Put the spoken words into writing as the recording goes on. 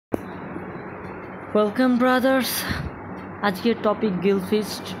Welcome brothers. আজকের topic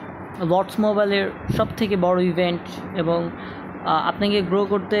গিলফিস্ট, Lords মোবাইলের সবথেকে বড় ইভেন্ট এবং আপনাকে গ্রো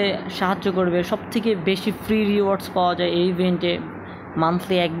করতে সাহায্য করবে। সবথেকে বেশি ফ্রি রিওয়ার্ডস পাওয়া যায় এই ইভেন্টে।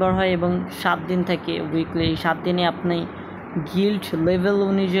 মান্থলি একবার হয় এবং 7 দিন থাকে উইকলি। 7 দিনে আপনি গিল্ড লেভেল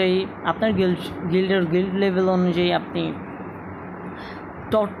অনুযায়ী আপনার গিল্ড লেভেল অনুযায়ী আপনি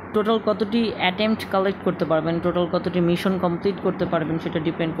টোটাল কতটি অ্যাটেম্পট কালেক্ট করতে পারবেন, টোটাল কতটি মিশন কমপ্লিট করতে পারবেন সেটা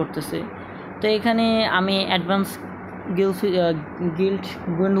ডিপেন্ড করতেছে। তো এখানে আমি অ্যাডভান্স গিল্ড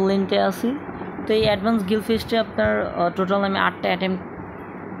গুইন্ডলিনতে আছি। তো এই অ্যাডভান্স গিল্ড ফিস্টে আপনার টোটাল আমি 8টা অ্যাটেম্পট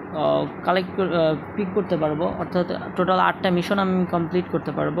পিক করতে পারবো, অর্থাৎ টোটাল 8টা মিশন আমি কমপ্লিট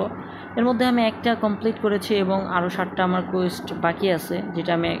করতে পারবো। এর মধ্যে আমি একটা কমপ্লিট করেছি এবং আরও 7টা আমার কোয়েস্ট বাকি আছে,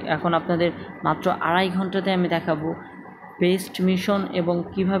 যেটা আমি এখন আপনাদের মাত্র 2.5 ঘন্টাতে আমি দেখাবো বেস্ট মিশন এবং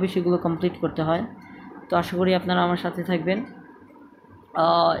কিভাবে সেগুলো কমপ্লিট করতে হয়। তো আশা করি আপনারা আমার সাথে থাকবেন।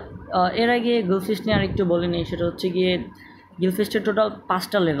 এর আগে গিলফিস্ট নিয়ে আরেকটু বলে নিই, সেটা হচ্ছে গিয়ে গিলফিস্টের টোটাল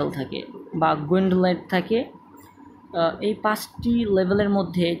 5টা লেভেল থাকে বা গুইন্ডলাইট থাকে। এই 5টি লেভেলের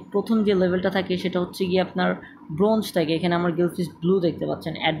মধ্যে প্রথম যে লেভেলটা থাকে সেটা হচ্ছে গিয়ে আপনার ব্রোঞ্জ থাকে। এখানে আমার গিলফিস্ট ব্লু দেখতে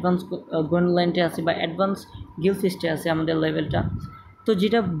পাচ্ছেন, অ্যাডভান্স গুইন্ডলাইটে আছে বা অ্যাডভান্স গিলফিস্টে আছে আমাদের লেভেলটা। তো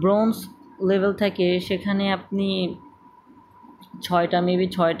যেটা ব্রোঞ্জ লেভেল থাকে সেখানে আপনি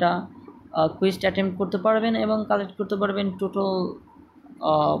 6টা কুইস্ট অ্যাটেম্প্ট করতে পারবেন এবং কালেক্ট করতে পারবেন টোটাল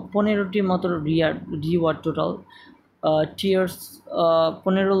 15টির মতো রিওয়ার্ড। টোটাল টিয়ার্স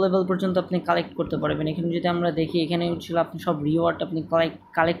 15 লেভেল পর্যন্ত আপনি কালেক্ট করতে পারবেন। এখানে যদি আমরা দেখি, এখানে ছিল আপনি সব রিওয়ার্ড আপনি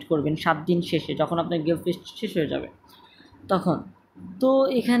কালেক্ট করবেন 7 দিন শেষে, যখন আপনার গিলফিস্ট শেষ হয়ে যাবে তখন। তো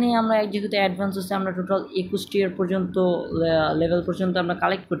এখানে আমরা যেহেতু অ্যাডভান্স আছে, আমরা টোটাল 21 টিয়ার পর্যন্ত লেভেল পর্যন্ত আমরা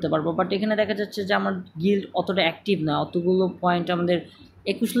কালেক্ট করতে পারবো। বাট এখানে দেখা যাচ্ছে যে আমার গিল্ড অতটা অ্যাক্টিভ না, অতগুলো পয়েন্ট আমাদের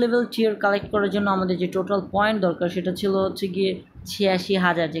 21 লেভেল টিয়ার কালেক্ট করার জন্য আমাদের যে টোটাল পয়েন্ট দরকার সেটা ছিল হচ্ছে গিয়ে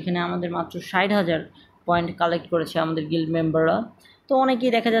 86,000, যেখানে আমাদের মাত্র 60,000 পয়েন্ট কালেক্ট করেছে আমাদের গিল্ড মেম্বাররা। তো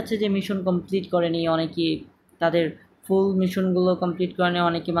অনেকেই দেখা যাচ্ছে যে মিশন কমপ্লিট করেনি, অনেকেই তাদের ফুল মিশনগুলো কমপ্লিট করেনি,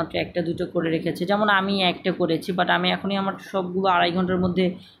 অনেকে মাত্র 1-2টো করে রেখেছে। যেমন আমি একটা করেছি, বাট আমি এখনই আমার সবগুলো 2.5 ঘন্টার মধ্যে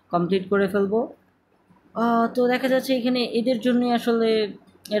কমপ্লিট করে ফেলবো। তো দেখা যাচ্ছে এখানে এদের জন্যই আসলে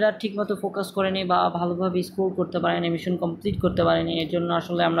এরা ঠিকমতো ফোকাস করেনি বা ভালোভাবে স্কোর করতে পারেনি, মিশন কমপ্লিট করতে পারেনি। এর জন্য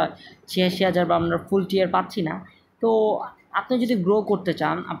আসলে আমরা 86,000 বা আমরা ফুল টিয়ার পাচ্ছি না। তো আপনি যদি গ্রো করতে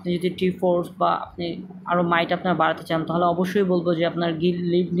চান, আপনি যদি ফোর্স বা আপনি আরও মাইট আপনার বাড়াতে চান, তাহলে অবশ্যই বলবো যে আপনার গিল্ড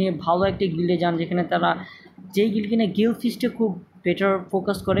লিভ নিয়ে ভালো একটা গিল্ডে যান, যেখানে তারা যেই গিল্ড কিনে গিল্ড ফিস্টে খুব বেটার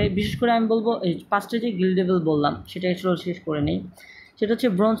ফোকাস করে। বিশেষ করে আমি বলবো এই 5টা যে গিল্ড লেভেল বললাম সেটা আসলে শেষ করে নেই। সেটা হচ্ছে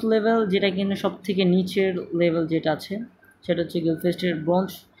ব্রোঞ্জ লেভেল, যেটা কিনা সব থেকে নিচের লেভেল যেটা আছে সেটা হচ্ছে গিলফিস্টের ব্রোঞ্জ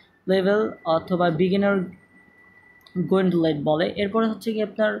লেভেল অথবা বিগিনার গুইন্ডলাইট বলে। এরপরে হচ্ছে কি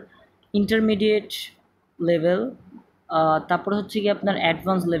আপনার ইন্টারমিডিয়েট লেভেল, তারপরে হচ্ছে কি আপনার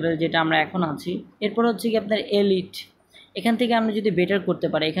অ্যাডভান্স লেভেল যেটা আমরা এখন আছি। এরপর হচ্ছে কি আপনার এলিট। এখান থেকে আমরা যদি বেটার করতে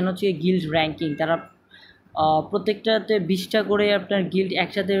পারি, এখানে হচ্ছে গিল্ড র্যাঙ্কিং, তারা প্রত্যেকটাতে 20টা করে আপনার গিল্ড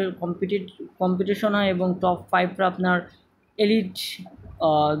একসাথে কম্পিটিশন হয় এবং টপ 5রা আপনার এলিট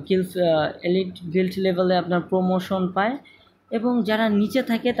গিল্ড লেভেলে আপনার প্রমোশন পায় এবং যারা নিচে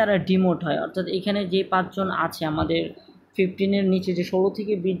থাকে তারা ডিমোট হয়। অর্থাৎ এখানে যে 5 জন আছে আমাদের 15-এর নিচে, যে 16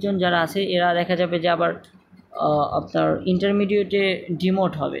 থেকে 20 জন যারা আছে, এরা দেখা যাবে যে আবার আপনার ইন্টারমিডিয়েটে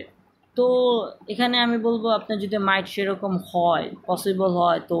ডিমোট হবে। তো এখানে আমি বলবো আপনার যদি মাইট সেরকম হয়, পসিবল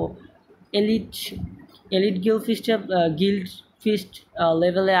হয়, তো এলিট গিল্ড ফিস্ট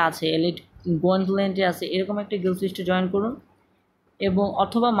লেভেলে আছে, এলিট গোয়েন্ডল্যান্ডে আছে, এরকম একটা গিল্ড ফিস্টে জয়েন করুন। এবং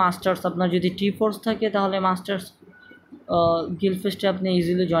অথবা মাস্টার্স, আপনার যদি ফোর্স থাকে তাহলে মাস্টার্স গিল্ড ফিস্টে আপনি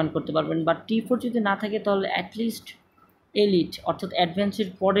ইজিলি জয়েন করতে পারবেন। বাট ফোর যদি না থাকে তাহলে অ্যাটলিস্ট এলিট অর্থাৎ অ্যাডভেন্সের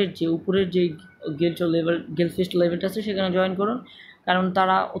পরের যে উপরের যে গিল্ড ফিস্ট লেভেলটা আছে সেখানে জয়েন করুন, কারণ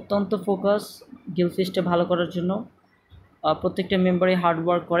তারা অত্যন্ত ফোকাস গিল্ড ফিস্টে ভালো করার জন্য। প্রত্যেকটা মেম্বারই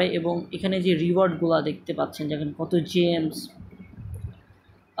হার্ডওয়ার্ক করে এবং এখানে যে রিওয়ার্ডগুলো দেখতে পাচ্ছেন, যেখানে কত জেমস,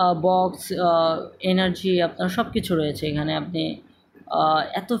 বক্স, এনার্জি, আপনার সব কিছু রয়েছে এখানে। আপনি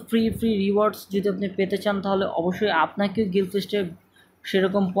এত ফ্রি রিওয়ার্ডস যদি আপনি পেতে চান তাহলে অবশ্যই আপনাকেও গিল্ড ফিস্টে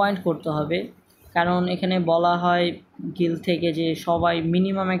সেরকম পয়েন্ট করতে হবে, কারণ এখানে বলা হয় গিল্ড থেকে যে সবাই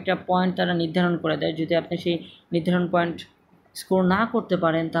মিনিমাম একটা পয়েন্ট তারা নির্ধারণ করে দেয়। যদি আপনি সেই নির্ধারণ পয়েন্ট স্কোর না করতে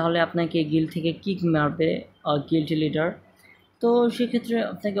পারেন তাহলে আপনাকে গিল্ড থেকে কিক মারবে গিল্ড লিডার। তো সেক্ষেত্রে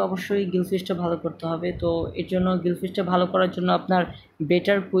আপনাকে অবশ্যই গিল্ড ফিস্টটা ভালো করতে হবে। তো এর জন্য গিল্ড ফিস্টটা ভালো করার জন্য আপনার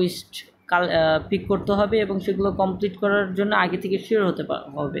বেটার কুইস্ট পিক করতে হবে এবং সেগুলো কমপ্লিট করার জন্য আগে থেকে শিওর হতে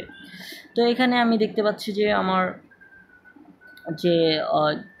হবে। তো এখানে আমি দেখতে পাচ্ছি যে আমার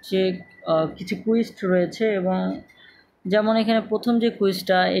যে কিছু কুইস্ট রয়েছে, এবং যেমন এখানে প্রথম যে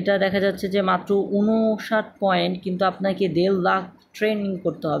কুইজটা, এটা দেখা যাচ্ছে যে মাত্র 59 পয়েন্ট, কিন্তু আপনাকে 1.5 লাখ ট্রেনিং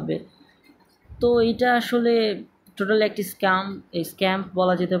করতে হবে। তো এটা আসলে টোটাল একটি স্ক্যাম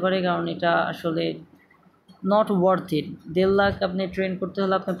বলা যেতে পারে, কারণ এটা আসলে নট ওয়ার্থ ইট। 1.5 লাখ আপনি ট্রেন করতে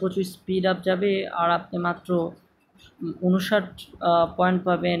হলে আপনার প্রচুর স্পিড আপ যাবে, আর আপনি মাত্র 59 পয়েন্ট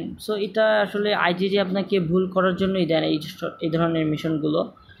পাবেন। সো এটা আসলে আইজিজি আপনাকে ভুল করার জন্যই দেন এই ধরনের মিশনগুলো।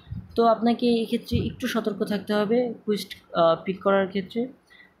 তো আপনাকে এক্ষেত্রে একটু সতর্ক থাকতে হবে কুইস্ট পিক করার ক্ষেত্রে।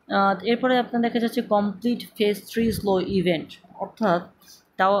 এরপরে আপনার দেখা যাচ্ছে কমপ্লিট ফেজ 3 স্লো ইভেন্ট, অর্থাৎ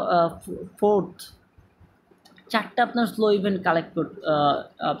তাও 4th 4টা আপনার স্লো ইভেন্ট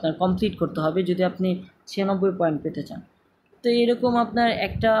আপনার কমপ্লিট করতে হবে যদি আপনি 96 পয়েন্ট পেতে চান। তো এরকম আপনার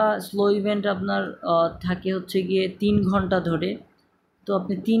একটা স্লো ইভেন্ট আপনার থাকে হচ্ছে গিয়ে 3 ঘন্টা ধরে। তো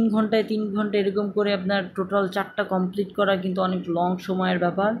আপনি 3 ঘন্টায় 3 ঘন্টা এরকম করে আপনার টোটাল 4টা কমপ্লিট করা কিন্তু অনেক লং সময়ের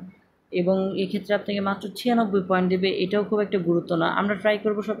ব্যাপার, এবং এক্ষেত্রে আপনাকে মাত্র 96 পয়েন্ট দেবে। এটাও খুব একটা গুরুত্ব না, আমরা ট্রাই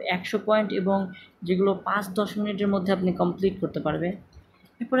করব সব 100 পয়েন্ট এবং যেগুলো 5-10 মিনিটের মধ্যে আপনি কমপ্লিট করতে পারবেন।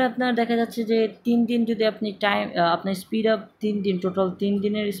 এরপরে আপনার দেখা যাচ্ছে যে 3 দিন যদি আপনি আপনার স্পিড আপ 3 দিন, টোটাল 3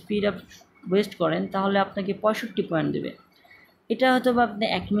 দিনের স্পিড আপ ওয়েস্ট করেন, তাহলে আপনাকে 65 পয়েন্ট দেবে। এটা হয়তো বা আপনি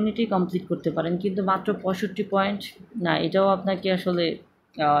 1 মিনিটেই কমপ্লিট করতে পারেন, কিন্তু মাত্র 65 পয়েন্ট না, এটাও আপনাকে আসলে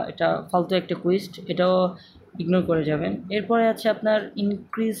এটা ফালতু একটা কুইস্ট, এটাও ইগনোর করে যাবেন। এরপরে আছে আপনার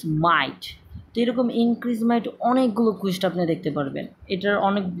ইনক্রিজ মাইট। তো এরকম ইনক্রিজ মাইট অনেকগুলো কুইস্ট আপনি দেখতে পারবেন, এটার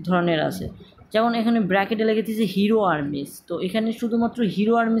অনেক ধরনের আছে। যেমন এখানে ব্র্যাকেটে লেগে দিয়েছে হিরো আর্মিস, তো এখানে শুধুমাত্র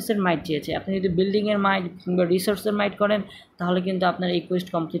হিরো আর্মিসের মাইট চেয়েছে। আপনি যদি বিল্ডিংয়ের মাইট কিংবা রিসোর্সের মাইট করেন, তাহলে কিন্তু আপনার এই কোয়েস্ট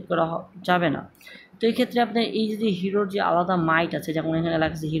কমপ্লিট করা যাবে না। তো এই ক্ষেত্রে আপনার এই যে হিরোর যে আলাদা মাইট আছে, যেমন এখানে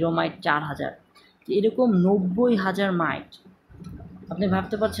লাগছে হিরো মাইট 4000, তো এরকম 90,000 মাইট। আপনি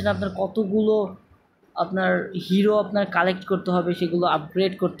ভাবতে পারছেন আপনার কতগুলো আপনার হিরো আপনার কালেক্ট করতে হবে, সেগুলো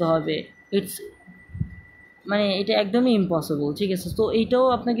আপগ্রেড করতে হবে। ইটস মানে এটা একদমই ইম্পসিবল, ঠিক আছে? তো এইটাও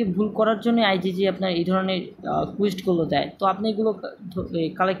আপনাকে ভুল করার জন্য আইজিজি আপনার এই ধরনের কুইস্টগুলো দেয়। তো আপনি এগুলো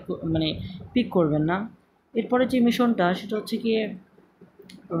কালেক্ট মানে পিক করবেন না। এরপরে যে মিশনটা সেটা হচ্ছে কি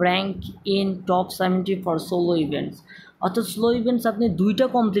rank in top 70 for solo events, অর্থাৎ স্লো ইভেন্টস আপনি 2টা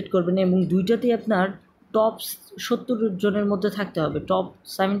কমপ্লিট করবেন এবং 2টাতেই আপনার টপ 70 জনের মধ্যে থাকতে হবে, টপ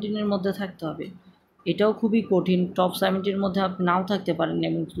 17-এর মধ্যে থাকতে হবে। এটাও খুবই কঠিন, টপ 70-এর মধ্যে আপনি নাও থাকতে পারেন,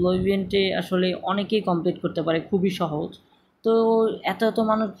 এবং স্লো ইভেন্টে আসলে অনেকেই কমপ্লিট করতে পারে, খুবই সহজ। তো এত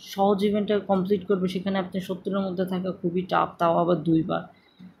মানুষ সহজ ইভেন্টে কমপ্লিট করবে, সেখানে আপনি 70-এর মধ্যে থাকা খুবই টাফ, তাও আবার 2বার।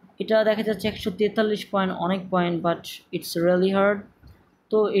 এটা দেখা যাচ্ছে 143 পয়েন্ট, অনেক point, but it's really hard.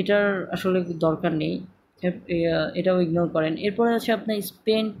 তো এটার আসলে দরকার নেই, এটাও ইগনোর করেন। এরপরে আছে আপনার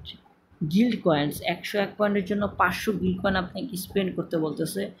স্পেন্ড গিল্ড কয়েন্স, 101 পয়েন্টের জন্য 500 গিল্ড কয়েন আপনাকে স্পেন্ড করতে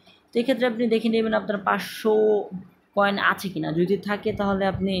বলতেছে। তো এক্ষেত্রে আপনি দেখে নেবেন আপনার 500 কয়েন আছে কিনা, যদি থাকে তাহলে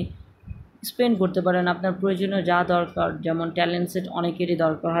আপনি স্পেন্ড করতে পারেন আপনার প্রয়োজনীয় যা দরকার। যেমন ট্যালেন্ট সেট অনেকেরই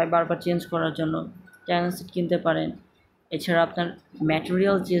দরকার হয় বারবার চেঞ্জ করার জন্য, ট্যালেন্ট সেট কিনতে পারেন। এছাড়া আপনার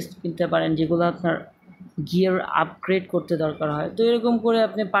ম্যাটেরিয়াল চেস্ট কিনতে পারেন, যেগুলো আপনার গিয়ার আপগ্রেড করতে দরকার হয়। তো এরকম করে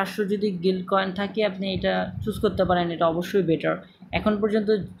আপনি 500 যদি গিল্ড কয়েন থাকে, আপনি এটা চুজ করতে পারেন, এটা অবশ্যই বেটার। এখন পর্যন্ত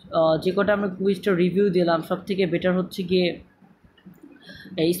যে কটা আমরা কুইজটা রিভিউ দিলাম, সব থেকে বেটার হচ্ছে গিয়ে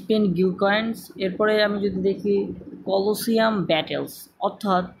স্পেন গিল্ড কয়েন্স। এরপরে আমি যদি দেখি কলোসিয়াম ব্যাটেলস,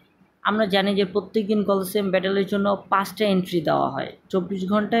 অর্থাৎ আমরা জানি যে প্রত্যেক দিন কলোসিয়াম ব্যাটেলের জন্য 5টা এন্ট্রি দেওয়া হয়, 24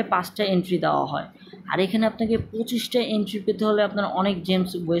 ঘন্টায় 5টা এন্ট্রি দেওয়া হয়। আর এখানে আপনাকে 25টা এন্ট্রি পেতে হলে আপনার অনেক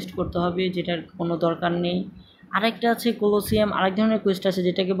জেমস ওয়েস্ট করতে হবে, যেটার কোনো দরকার নেই। আরেকটা আছে কলোসিয়াম, আরেক ধরনের কোয়েস্ট আছে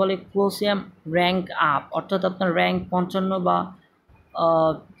যেটাকে বলে কলোসিয়াম র্যাঙ্ক আপ, অর্থাৎ আপনার র্যাঙ্ক 55 বা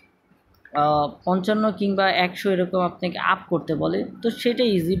 55 কিংবা 100 এরকম আপনাকে আপ করতে বলে। তো সেটা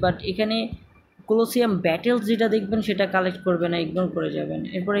ইজি, বাট এখানে কলোসিয়াম ব্যাটেলস যেটা দেখবেন সেটা কালেক্ট করবে না, ইগনোর করে যাবেন।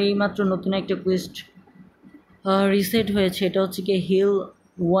 এরপরে এইমাত্র নতুন একটা কোয়েস্ট রিসেট হয়েছে, এটা হচ্ছে কি হিল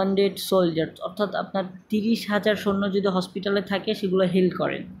ওয়ান্ডেড সোলজার, অর্থাৎ আপনার 30,000 সৈন্য যদি হসপিটালে থাকে, সেগুলো হিল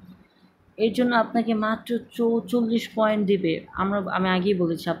করেন। এর জন্য আপনাকে মাত্র 44 পয়েন্ট দিবে। আমি আগেই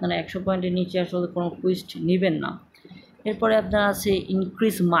বলেছি আপনারা 100 পয়েন্টের নিচে আসলে কোনো কুইস্ট নেবেন না। এরপরে আপনার আছে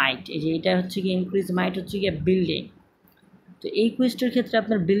ইনক্রিজ মাইট, এই যে এটা হচ্ছে কি ইনক্রিজ মাইট হচ্ছে গিয়ে বিল্ডিং। তো এই কুইস্টের ক্ষেত্রে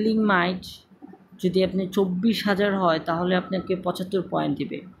আপনার বিল্ডিং মাইট যদি আপনি 24,000 হয়, তাহলে আপনাকে 75 পয়েন্ট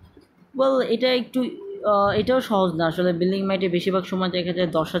দিবে। এটা একটু এটাও সহজ না আসলে। বিল্ডিং মাইটে বেশিরভাগ সময় দেখা যায়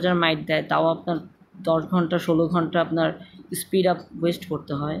 10,000 মাইট দেয়, তাও আপনার 10 ঘন্টা 16 ঘন্টা আপনার স্পিড আপ ওয়েস্ট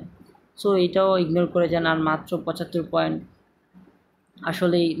করতে হয়। সো এটাও ইগনোর করে যান, আর মাত্র 75 পয়েন্ট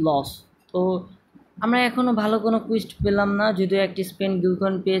আসলেই লস। তো আমরা এখনও ভালো কোনো কুইস্ট পেলাম না, যদিও একটি স্পেন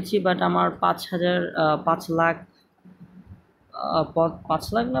গিলকয়েন পেয়েছি, বাট আমার 5 লাখ 5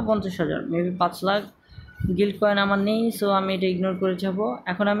 লাখ না 50,000, মেবি 5 লাখ গিল্ড কয়েন আমার নেই। সো আমি এটা ইগনোর করে যাব।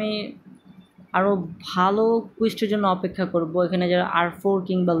 এখন আমি আরও ভালো কুইস্টের জন্য অপেক্ষা করব। এখানে যারা R4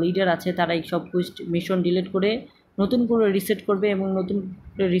 কিংবা লিডার আছে, তারা এই সব কুইস্ট মিশন ডিলিট করে নতুন করে রিসেট করবে এবং নতুন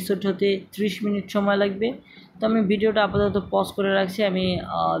করে রিসেট হতে 30 মিনিট সময় লাগবে। তো আমি ভিডিওটা আপাতত পজ করে রাখছি, আমি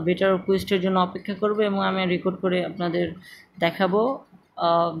বেটার কুইস্টের জন্য অপেক্ষা করব এবং আমি রেকর্ড করে আপনাদের দেখাবো।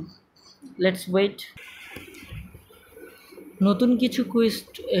 Let's wait. নতুন কিছু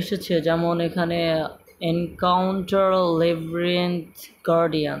কুইস্ট এসেছে, যেমন এখানে এনকাউন্টার লেভরিন্থ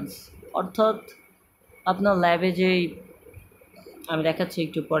গার্ডিয়ান্স, অর্থাৎ আপনার ল্যাবে যেই, আমি দেখাচ্ছি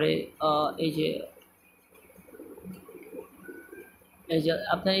একটু পরে, এই যে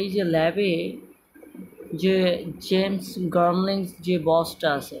আপনার এই যে ল্যাবে যে জেমস গার্মলিংস যে বসটা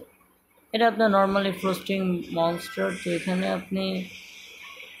আছে, এটা আপনার নর্মালি ফ্রস্টিং মনস্টার। তো এখানে আপনি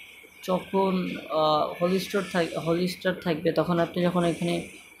যখন হলিস্টার থাকবে তখন আপনি যখন এখানে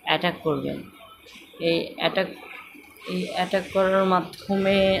অ্যাটাক করবেন, এই অ্যাটাক করার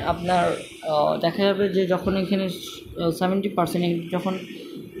মাধ্যমে আপনার দেখা যাবে যে যখন এখানে 70% যখন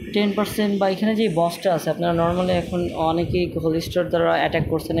 10% বা এখানে যে বসটা আছে, আপনারা নর্মালি এখন অনেকেই হলিস্টার দ্বারা অ্যাটাক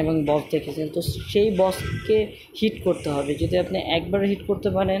করছেন এবং বস দেখেছেন, তো সেই বসকে হিট করতে হবে। যদি আপনি একবার হিট করতে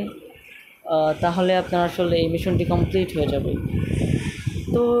পারেন তাহলে আপনার আসলে এই মিশনটি কমপ্লিট হয়ে যাবে।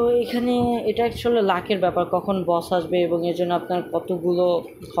 তো এখানে এটা অ্যাকচুয়ালি লাকের ব্যাপার, কখন বস আসবে এবং এর জন্য আপনার কতগুলো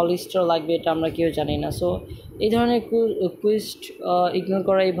হলিস্টার লাগবে এটা আমরা কেউ জানি না। সো এই ধরনের কুইস্ট ইগনোর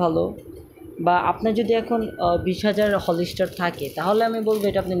করাই ভালো। বা আপনার যদি এখন 20,000 হলিস্টার থাকে তাহলে আমি বলবো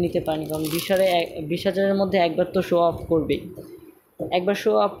এটা আপনি নিতে পারেন, কারণ 20,000-এর মধ্যে একবার তো শো অফ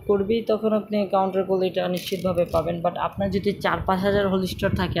করবেই, তখন আপনি কাউন্টার করলে এটা নিশ্চিতভাবে পাবেন। বাট আপনার যদি 4-5 হাজার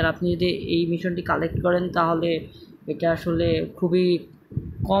হলিস্টার থাকে আর আপনি যদি এই মিশনটি কালেক্ট করেন তাহলে এটা আসলে খুবই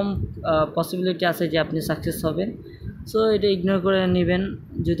কম পসিবিলিটি আছে যে আপনি সাকসেস হবেন। সো এটা ইগনোর করে নেবেন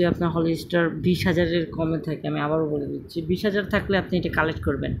যদি আপনার হলিস্টার 20,000-এর কমে থাকে। আমি আবারও বলে দিচ্ছি, 20,000 থাকলে আপনি এটা কালেক্ট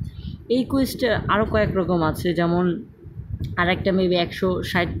করবেন। এই কুইজটা আরও কয়েক রকম আছে, যেমন আরেকটা মেবি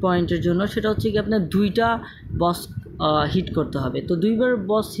 160 পয়েন্টের জন্য, সেটা হচ্ছে কি আপনার 2টা বস হিট করতে হবে। তো 2বার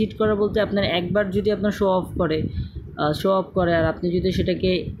বস হিট করা বলতে আপনার একবার যদি আপনার শো অফ করে আর আপনি যদি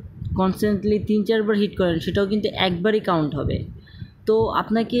সেটাকে কনস্ট্যান্টলি 3-4বার হিট করেন সেটাও কিন্তু একবারই কাউন্ট হবে। তো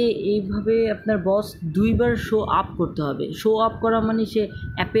আপনাকে এইভাবে আপনার বস 2বার শো আপ করতে হবে। শো আপ করা মানে সে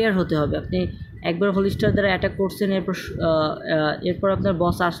অ্যাপেয়ার হতে হবে। আপনি একবার হলিস্টার দ্বারা অ্যাটাক করছেন, এরপর আপনার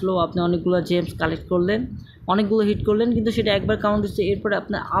বস আসলো, আপনি অনেকগুলো জেমস কালেক্ট করলেন, অনেকগুলো হিট করলেন, কিন্তু সেটা একবার কাউন্ট হচ্ছে। এরপরে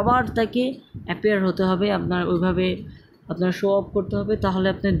আপনার আবার তাকে অ্যাপেয়ার হতে হবে, আপনার ওইভাবে আপনার শো অফ করতে হবে, তাহলে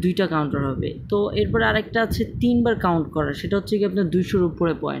আপনার 2টা কাউন্টার হবে। তো এরপরে আরেকটা আছে 3বার কাউন্ট করা, সেটা হচ্ছে কি আপনার 200-র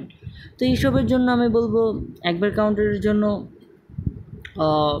উপরে পয়েন্ট। তো এইসবের জন্য আমি বলবো একবার কাউন্টারের জন্য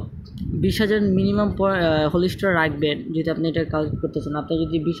 20,000 মিনিমাম হলিস্টার রাখবেন যদি আপনি এটা কালেক্ট করতে চান। আপনার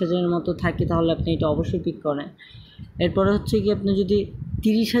যদি 20,000-এর মতো থাকে তাহলে আপনি এটা অবশ্যই পিক করেন। এরপরে হচ্ছে কি আপনি যদি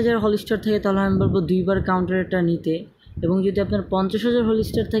 30,000 হলিস্টার থাকে তাহলে আমি বলবো 2বার কাউন্টারটা নিতে, এবং যদি আপনার 50,000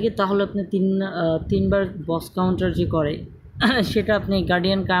 হলিস্টার থাকে তাহলে আপনি 3বার বস কাউন্টার যে করে সেটা আপনি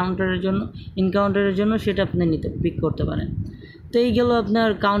গার্ডিয়ান ইনকাউন্টারের জন্য সেটা আপনি পিক করতে পারেন। তো এই গেল আপনার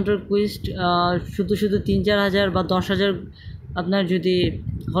কাউন্টার কুইস্ট। শুধু 3-4 হাজার বা 10,000 আপনার যদি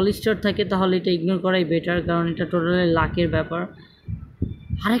হলিস্টার থাকে তাহলে এটা ইগনোর করাই বেটার, কারণ এটা টোটালি লাকের ব্যাপার।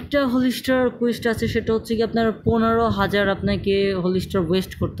 আরেকটা হলিস্টার কুইস্ট আছে, সেটা হচ্ছে কি আপনার 15,000 আপনাকে হলিস্টার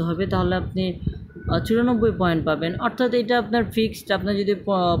ওয়েস্ট করতে হবে, তাহলে আপনি 94 পয়েন্ট পাবেন। অর্থাৎ এটা আপনার ফিক্সড, আপনার যদি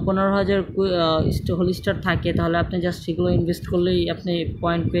 15,000 হলিস্টার থাকে তাহলে আপনি জাস্ট সেগুলো ইনভেস্ট করলেই আপনি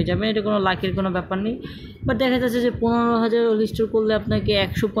পয়েন্ট পেয়ে যাবেন। এটা কোনো লাকের কোনো ব্যাপার নেই। বাট দেখা যাচ্ছে যে 15,000 হলিস্টার করলে আপনাকে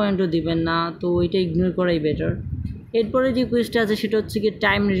 100 পয়েন্টও দিবেন না, তো এটা ইগনোর করাই বেটার। এরপরে যে কুইজটা আছে সেটা হচ্ছে কি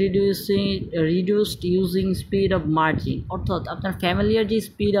time reduced using speed of margin, অর্থাৎ আপনার ফ্যামিলিয়ার যে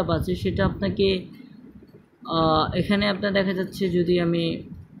স্পিড আপ আছে সেটা আপনাকে এখানে আপনার দেখা যাচ্ছে, যদি আমি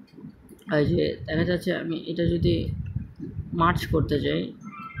আমি এটা যদি মার্চ করতে চাই,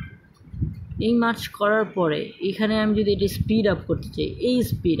 এই মার্চ করার পরে এখানে আমি যদি এটা স্পিড আপ করতে চাই, এই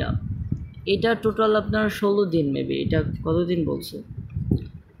স্পিড আপ এটা টোটাল আপনার 16 দিন, মেবি এটা কতদিন বলছে,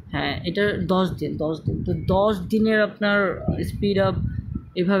 হ্যাঁ এটা 10 দিন। তো 10 দিনের আপনার স্পিড আপ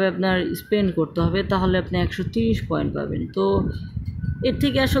এভাবে আপনার স্পেন্ড করতে হবে, তাহলে আপনি 130 পয়েন্ট পাবেন। তো এর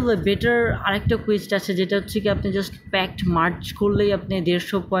থেকে আসলে বেটার আরেকটা কুইজ আছে, যেটা হচ্ছে কি আপনি জাস্ট প্যাকড মার্চ করলেই আপনি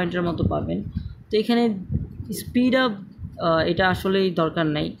 150 পয়েন্টের মতো পাবেন। তো এখানে স্পিড আপ এটা আসলেই দরকার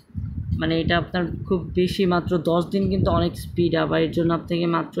নাই, মানে এটা আপনার খুব বেশি, মাত্র 10 দিন কিন্তু অনেক স্পিড আপ, আর এর জন্য আপনাকে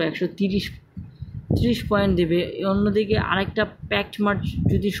মাত্র 130 পয়েন্ট দেবে। অন্যদিকে আরেকটা প্যাকড মার্চ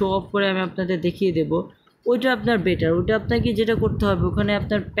যদি শো অফ করে আমি আপনাদের দেখিয়ে দেবো, ওইটা আপনার বেটার। ওইটা আপনাকে যেটা করতে হবে, ওখানে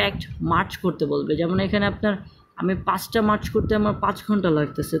আপনার প্যাকড মার্চ করতে বলবে। যেমন এখানে আমি 5টা মার্চ করতে আমার 5 ঘন্টা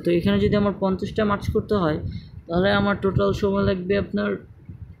লাগতেছে, তো এখানে যদি আমার 50টা মার্চ করতে হয় তাহলে আমার টোটাল সময় লাগবে আপনার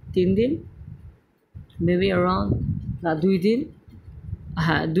 3 দিন, মেবি অ্যারাউন্ড, না 2 দিন,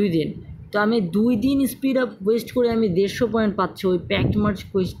 হ্যাঁ 2 দিন। তো আমি 2 দিন স্পিড আপ ওয়েস্ট করে আমি 150 পয়েন্ট পাচ্ছি ওই প্যাকড মার্চ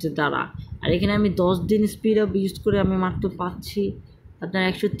কোয়েস্টের দ্বারা, আর এখানে আমি 10 দিন স্পিড আপ ইউজ করে আমি মাত্র পাচ্ছি আপনার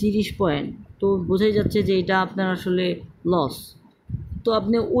 130 পয়েন্ট। তো বোঝাই যাচ্ছে যে এটা আপনার আসলে লস। তো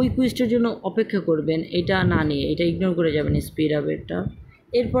আপনি ওই কুইজটার জন্য অপেক্ষা করবেন, এটা না নিয়ে এটা ইগনোর করে যাবেন স্পিড আপেরটা।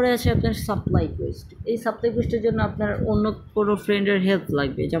 এরপরে আছে আপনার সাপ্লাই কুইস্ট। এই সাপ্লাই কুইস্টের জন্য আপনার অন্য কোনো ফ্রেন্ডের হেল্প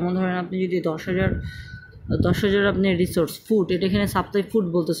লাগবে। যেমন ধরেন আপনি যদি 10,000 আপনি রিসোর্স ফুড, এটা এখানে সাপ্লাই ফুড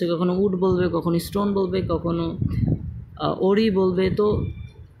বলতেছে, কখনো উড বলবে, কখনো স্টোন বলবে, কখনো ওরি বলবে, তো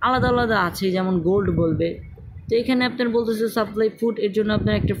আলাদা আলাদা আছে, যেমন গোল্ড বলবে। তো এখানে আপনার বলতেছে সাপ্লাই ফুড, এর জন্য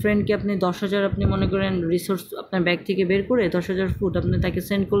আপনার একটা ফ্রেন্ডকে আপনি 10,000 আপনি মনে করেন রিসোর্স আপনার ব্যাগ থেকে বের করে 10,000 ফুড আপনি তাকে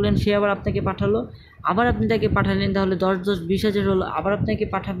সেন্ড করলেন, সে আবার আপনাকে পাঠালো, আবার আপনি তাকে পাঠালেন, তাহলে 10 20,000 হলো, আবার আপনাকে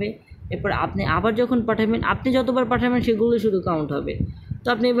পাঠাবে। এরপর আপনি আবার যখন পাঠাবেন, আপনি যতবার পাঠাবেন সেগুলো শুধু কাউন্ট হবে। তো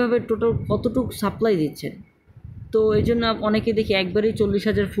আপনি এভাবে টোটাল কতটুকু সাপ্লাই দিচ্ছেন। তো এই জন্য অনেকে দেখি একবারেই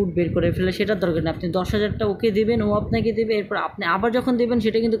 40,000 ফুট বের করে ফেলে, সেটার দরকার নেই। আপনি 10,000টা ওকে দেবেন, ও আপনাকে দেবে, এরপর আপনি আবার যখন দেবেন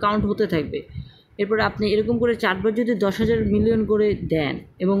সেটা কিন্তু কাউন্ট হতে থাকবে। এরপর আপনি এরকম করে 4বার যদি 10,000 মিলিয়ন করে দেন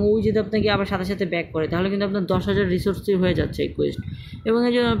এবং ওই যদি আপনাকে আবার সাথে সাথে ব্যাক করে, তাহলে কিন্তু আপনার 10,000 রিসোর্সই হয়ে যাচ্ছে এই কোয়েস্ট। এবং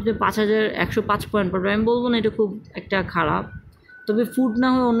এই জন্য আপনি 5,105 পয়েন্ট পাবেন। আমি বলবো না এটা খুব একটা খারাপ, তবে ফুড না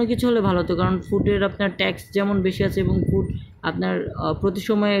হয়ে অন্য কিছু হলে ভালো হতো, কারণ ফুডের আপনার ট্যাক্স যেমন বেশি আছে এবং ফুড আপনার প্রতি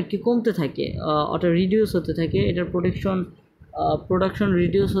সময়ে আর কি কমতে থাকে, ওটা রিডিউস হতে থাকে, এটার প্রোডাকশন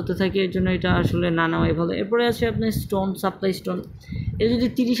রিডিউস হতে থাকে, এর জন্য এটা আসলে না নেওয়াই ভালো। এরপরে আছে আপনার স্টোন, সাপ্লাই স্টোন। এটা যদি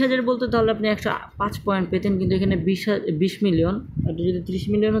 30,000 বলতো তাহলে আপনি 105 পয়েন্ট পেতেন, কিন্তু এখানে 20 মিলিয়ন, এটা যদি 30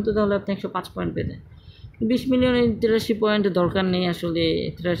 মিলিয়ন হতো তাহলে আপনি 105 পয়েন্ট পেতেন। 20 মিলিয়ন 83 পয়েন্টের দরকার নেই আসলে,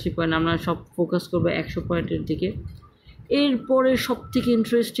 83 পয়েন্ট, আমরা সব ফোকাস করবো 100 পয়েন্টের দিকে। এরপরে সবথেকে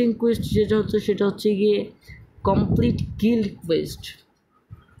ইন্টারেস্টিং কোয়েস্ট যেটা হচ্ছে সেটা হচ্ছে গিয়ে কমপ্লিট গিল্ড কোয়েস্ট।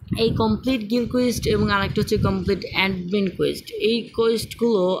 এই কমপ্লিট গিল্ড কোয়েস্ট এবং আরেকটা হচ্ছে কমপ্লিট অ্যাডমিন কোয়েস্ট। এই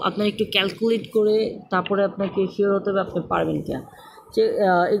কোয়েস্টগুলো আপনার একটু ক্যালকুলেট করে তারপরে আপনাকে শিওর হতে হবে আপনি পারবেন কিনা। যে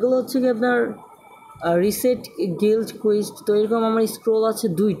এগুলো হচ্ছে কি আপনার রিসেট গিল্ড কোয়েস্ট। তো এরকম আমার স্ক্রোল আছে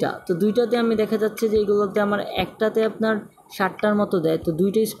 2টা, তো 2টাতে আমি দেখা যাচ্ছে যে এগুলোতে আমার একটাতে আপনার 60টার মতো দেয়, তো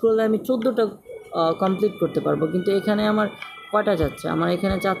 2টা স্ক্রোলে আমি 14টা কমপ্লিট করতে পারবো। কিন্তু এখানে আমার কয়টা যাচ্ছে, আমার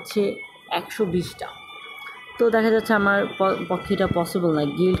এখানে যাচ্ছে 120টা। তো দেখা যাচ্ছে আমার পক্ষে এটা পসিবল না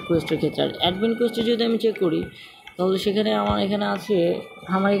গিল্ড কোয়েস্টের ক্ষেত্রে। আর অ্যাডমিন কোয়েস্টে যদি আমি চেক করি তাহলে সেখানে আমার এখানে আছে,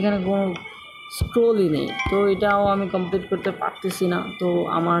 আমার এখানে কোনো স্ক্রোলই নেই, তো এটাও আমি কমপ্লিট করতে পারতেছি না। তো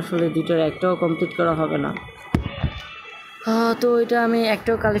আমার আসলে 2টার একটাও কমপ্লিট করা হবে না। তো এটা আমি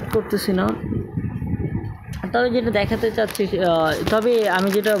একটাও কালেক্ট করতেছি না। তবে যেটা দেখাতে চাচ্ছি, তবে আমি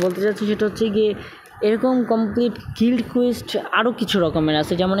যেটা বলতে চাচ্ছি সেটা হচ্ছে গিয়ে এরকম কমপ্লিট গিল্ড কোয়েস্ট আরও কিছু রকমের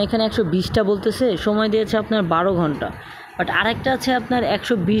আছে। যেমন এখানে 120টা বলতেছে, সময় দিয়েছে আপনার 12 ঘন্টা, বাট আরেকটা আছে আপনার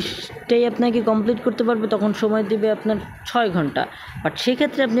 120টাই আপনাকে কমপ্লিট করতে পারবে, তখন সময় দিবে আপনার 6 ঘন্টা। বাট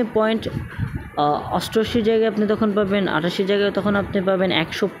সেক্ষেত্রে আপনি পয়েন্ট 88 জায়গায় আপনি তখন পাবেন, 88 জায়গায় তখন আপনি পাবেন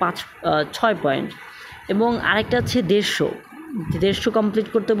 6 পয়েন্ট। এবং আরেকটা আছে 150 কমপ্লিট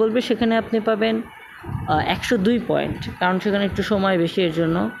করতে বলবে, সেখানে আপনি পাবেন 102 পয়েন্ট, কারণ সেখানে একটু সময় বেশি এর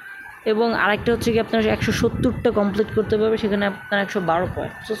জন্য। এবং আরেকটা হচ্ছে কি আপনার 170টা কমপ্লিট করতে পারবে, সেখানে আপনার 112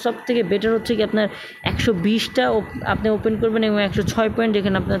 পয়েন্ট। সো সব থেকে বেটার হচ্ছে কি আপনার 120টা আপনি ওপেন করবেন এবং 106 পয়েন্ট,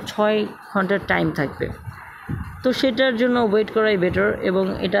 যেখানে আপনার 6 ঘন্টার টাইম থাকবে। তো সেটার জন্য ওয়েট করাই বেটার। এবং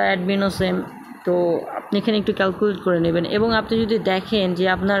এটা অ্যাডমিনও সেম, তো আপনি এখানে একটু ক্যালকুলেট করে নেবেন। এবং আপনি যদি দেখেন যে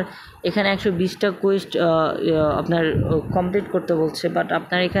আপনার এখানে 120টা কোয়েস্ট আপনার কমপ্লিট করতে বলছে, বাট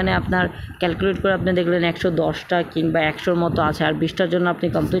আপনার এখানে আপনার ক্যালকুলেট করে আপনি দেখলেন 110টা কিংবা 100-র মতো আছে, আর 20টার জন্য আপনি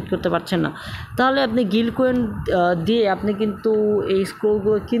কমপ্লিট করতে পারছেন না, তাহলে আপনি গিল্ড কয়েন দিয়ে আপনি কিন্তু এই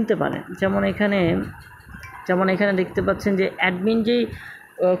স্ক্রোলগুলো কিনতে পারেন। যেমন এখানে দেখতে পাচ্ছেন যে অ্যাডমিন যেই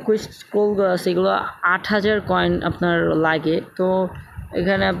কোয়েস্ট স্ক্রোলগুলো আছে এগুলো 8,000 কয়েন আপনার লাগে। তো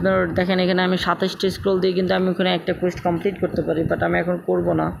এখানে আপনার দেখেন, এখানে আমি 27টা স্ক্রোল দিয়ে কিন্তু আমি ওখানে একটা কোয়েস্ট কমপ্লিট করতে পারি, বাট আমি এখন করব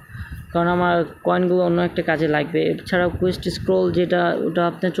না, কারণ আমার কয়েনগুলো অন্য একটা কাজে লাগবে। এছাড়াও কোয়েস্ট স্ক্রোল যেটা, ওটা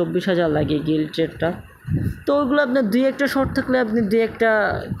আপনার 24,000 লাগে গিল্ড ট্রেডটা। তো ওগুলো আপনার 2-1টা শর্ট থাকলে আপনি 2-1টা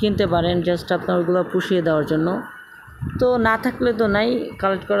কিনতে পারেন, জাস্ট আপনার ওগুলো পুষিয়ে দেওয়ার জন্য। তো না থাকলে তো নাই,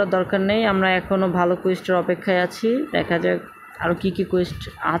 কালেক্ট করার দরকার নেই। আমরা এখনও ভালো কোয়েস্টের অপেক্ষায় আছি, দেখা যাক আরও কী কী কোয়েস্ট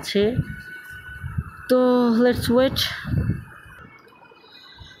আছে। তো লেটস ওয়েট।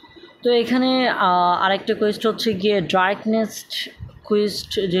 তো এখানে আরেকটা কোয়েস্ট হচ্ছে গিয়ে ডার্কনেস্ট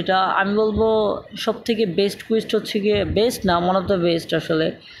কোয়েস্ট, যেটা আমি বলবো সবথেকে বেস্ট কোয়েস্ট হচ্ছে গিয়ে, বেস্ট না, ওয়ান অফ দ্য বেস্ট আসলে।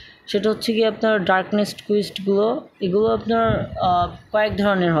 সেটা হচ্ছে গিয়ে আপনার ডার্কনেস্ট কোয়েস্টগুলো, এগুলো আপনার কয়েক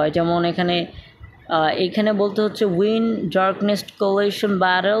ধরনের হয়। যেমন এখানে বলতে হচ্ছে win ডার্কনেস্ট collision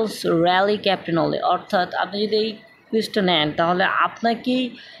battles rally captain হলে, অর্থাৎ আপনি যদি এই কুইজটা নেন তাহলে আপনাকেই,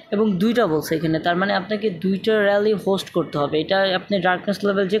 এবং 2টা বলছে এখানে, তার মানে আপনাকে 2টা র্যালি হোস্ট করতে হবে। এটা আপনি ডার্কনেস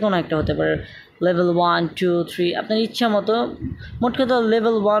লেভেল যে কোনো একটা হতে পারে, লেভেল 1, 2, 3 আপনার ইচ্ছা মতো। মোট কথা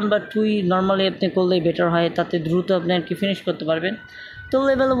লেভেল 1 বা 2 নর্মালি আপনি করলেই বেটার হয়, তাতে দ্রুত আপনি আর কি ফিনিশ করতে পারবেন। তো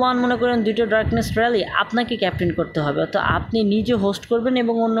লেভেল 1 মনে করেন 2টা ডার্কনেস র্যালি আপনাকে ক্যাপ্টেন করতে হবে, তো আপনি নিজে হোস্ট করবেন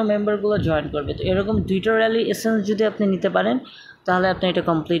এবং অন্য মেম্বারগুলো জয়েন করবে। তো এরকম 2টা র্যালি এসেন্স যদি আপনি নিতে পারেন তাহলে আপনার এটা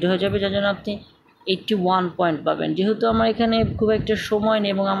কমপ্লিট হয়ে যাবে, যার জন্য আপনি 81 পয়েন্ট পাবেন। যেহেতু আমার এখানে খুব একটা সময়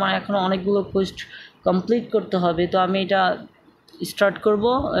নেই এবং আমার এখনও অনেকগুলো কোয়েস্ট কমপ্লিট করতে হবে, তো আমি এটা স্টার্ট করব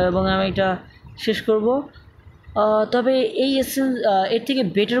এবং আমি এটা শেষ করব। তবে এই এসেন্স এর থেকে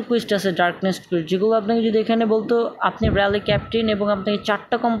বেটার কোয়েস্ট আছে ডার্কনেস কোয়েস্ট, যেগুলো আপনাকে যদি এখানে বলতো আপনি র্যালি ক্যাপ্টেন এবং আপনাকে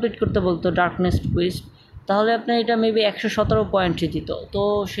 4টা কমপ্লিট করতে বলতো ডার্কনেস কোয়েস্ট, তাহলে আপনার এটা মেবি 117 পয়েন্টই দিত। তো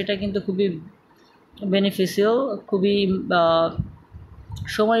সেটা কিন্তু খুবই বেনিফিশিয়াল, খুবই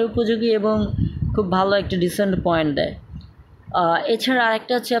সময় উপযোগী এবং খুব ভালো একটা ডিসেন্ট পয়েন্ট দেয়। এছাড়া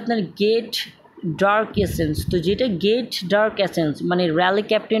আরেকটা আছে আপনার গেট ডার্ক এসেন্স। তো যেটা গেট ডার্ক এসেন্স মানে র্যালি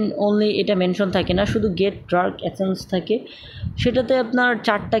ক্যাপ্টেন অনলি এটা মেনশন থাকে না, শুধু গেট ডার্ক এসেন্স থাকে। সেটাতে আপনার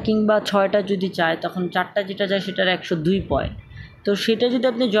 4টা কিংবা 6টা যদি চায়, তখন 4টা যেটা যায় সেটার 102 পয়েন্ট। তো সেটা যদি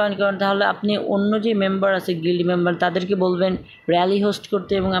আপনি জয়েন করেন তাহলে আপনি অন্য যে মেম্বার আছে গিল্ড মেম্বার তাদেরকে বলবেন র্যালি হোস্ট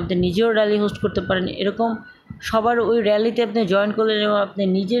করতে, এবং আপনি নিজেও র্যালি হোস্ট করতে পারেন। এরকম সবার ওই র্যালিতে আপনি জয়েন করলেন এবং আপনি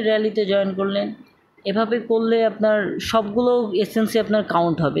নিজের র্যালিতে জয়েন করলেন, এভাবে করলে আপনার সবগুলো এসেন্সই আপনার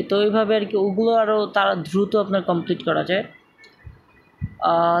কাউন্ট হবে। তো এইভাবে আর কি ওগুলো আরও তারা দ্রুত আপনার কমপ্লিট করা যায়।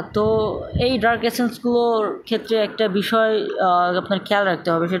 তো এই ডার্ক এসেন্সগুলোর ক্ষেত্রে একটা বিষয় আপনার খেয়াল রাখতে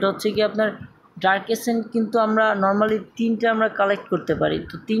হবে, সেটা হচ্ছে কি আপনার ডার্ক এসেন্স কিন্তু আমরা নর্মালি 3টা আমরা কালেক্ট করতে পারি।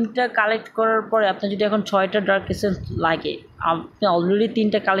 তো 3টা কালেক্ট করার পরে আপনার যদি এখন 6টা ডার্ক এসেন্স লাগে, আপনি অলরেডি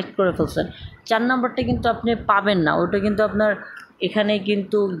 3টা কালেক্ট করে ফেলছেন, 4 নাম্বারটা কিন্তু আপনি পাবেন না। ওটা কিন্তু আপনার এখানে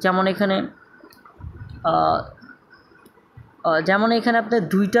কিন্তু যেমন এখানে আপনার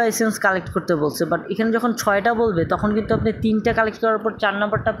 2টা এসেন্স কালেক্ট করতে বলছে, বাট এখানে যখন 6টা বলবে তখন কিন্তু আপনি 3টা কালেক্ট করার পর 4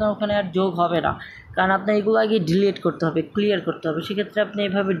 নাম্বারটা আপনার ওখানে আর যোগ হবে না, কারণ আপনার এগুলো আগে ডিলিট করতে হবে, ক্লিয়ার করতে হবে। সেক্ষেত্রে আপনি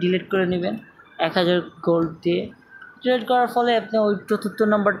এভাবে ডিলিট করে নেবেন 1000 গোল্ড দিয়ে। ডিলিট করার ফলে আপনি ওই 4র্থ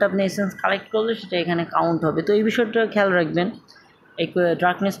নাম্বারটা আপনি এসেন্স কালেক্ট করলে সেটা এখানে কাউন্ট হবে। তো এই বিষয়টা খেয়াল রাখবেন। এই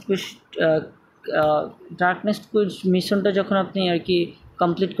ডার্কনেস কুইজ মিশনটা যখন আপনি আর কি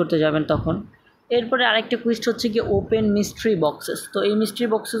কমপ্লিট করতে যাবেন তখন। এরপরে আরেকটা কুইজ হচ্ছে কি ওপেন মিস্ট্রি বক্সেস। তো এই মিস্ট্রি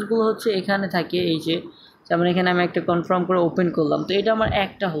বক্সেসগুলো হচ্ছে এখানে থাকে, এই যে যেমন এখানে আমি একটা কনফার্ম করে ওপেন করলাম, তো এটা আমার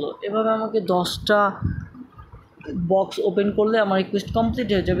একটা হলো। এভাবে আমাকে 10টা বক্স ওপেন করলে আমার রিকোয়েস্ট কমপ্লিট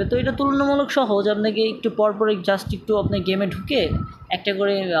হয়ে যাবে। তো এটা তুলনামূলক সহজ, আপনাকে একটু পরপর জাস্ট একটু আপনি গেমে ঢুকে একটা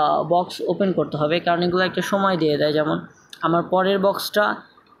করে বক্স ওপেন করতে হবে, কারণ এগুলো একটা সময় দিয়ে দেয়। যেমন আমার পরের বক্সটা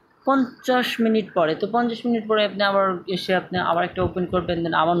 50 মিনিট পরে, তো 50 মিনিট পরে আপনি আবার এসে আপনি আবার একটা ওপেন করবেন,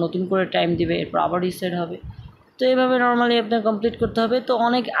 দেন আবার নতুন করে টাইম দিবে, এরপর আবার রিসেট হবে। তো এইভাবে নর্মালি আপনার কমপ্লিট করতে হবে। তো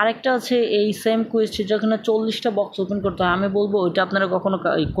আরেকটা আছে এই সেম কুইজ, যেখানে 40টা বক্স ওপেন করতে হয়। আমি বলবো ওইটা আপনারা কখনো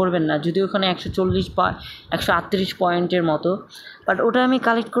করবেন না, যদি ওখানে 140 বা 138 পয়েন্টের মতো, বাট ওটা আমি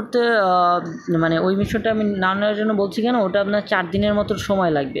কালেক্ট করতে মানে ওই মিশনটা আমি না নেওয়ার জন্য বলছি কেন, ওটা আপনার 4 দিনের মতো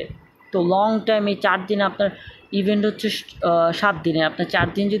সময় লাগবে। তো লং টাইম, এই 4 দিনে আপনার ইভেন্ট হচ্ছে 7 দিনে, আপনার 4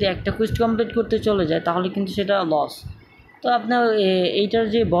 দিন যদি একটা কুইজ কমপ্লিট করতে চলে যায় তাহলে কিন্তু সেটা লস। তো আপনার এইটার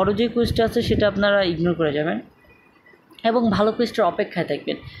যে বড় যে কুইজটা আছে সেটা আপনারা ইগনোর করে যাবেন এবং ভালো কুইজটার অপেক্ষায়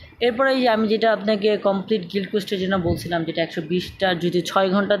থাকবেন। এরপরে এই যে আমি যেটা আপনাকে কমপ্লিট গিল্ড কুইজটা যেটা বলছিলাম, যেটা 120টা যদি 6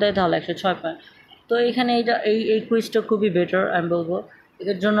 ঘন্টা দেয় তাহলে 106 পয়েন্ট। তো এখানে এই কুইজটা খুবই বেটার আমি বলবো।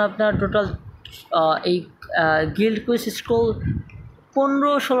 এর জন্য আপনার টোটাল এই গিল্ড কুইজ স্ক্রোল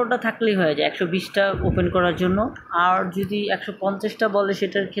 15-16টা থাকলেই হয়ে যায় 120টা ওপেন করার জন্য। আর যদি 150টা বলে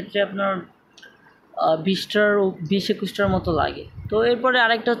সেটার ক্ষেত্রে আপনার 20-21টার মতো লাগে। তো এরপরে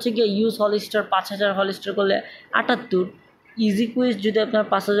আরেকটা হচ্ছে গিয়ে ইউজ হলিস্টার 5000 হলিস্টার করলে 78। ইজি কুইজ যদি আপনার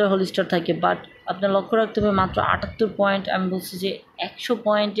 5000 হলিস্টার থাকে, বাট আপনার লক্ষ্য রাখতে হবে মাত্র 78 পয়েন্ট। আমি বলছি যে 100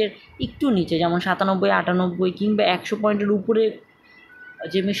 পয়েন্টের একটু নিচে, যেমন 97, 98 কিংবা 100 পয়েন্টের উপরে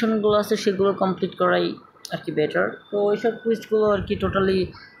যে মিশনগুলো আছে সেগুলো কমপ্লিট করাই আর কি বেটার। তো ওইসব কুইজগুলো আর কি টোটালি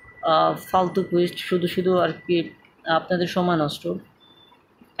ফালতু কুইজ, শুধু আর কি আপনাদের সময় নষ্ট।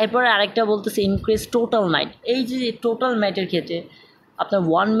 এরপরে আরেকটা বলতেছে ইনক্রিজ টোটাল মাইট। এই যে টোটাল মাইটের ক্ষেত্রে আপনার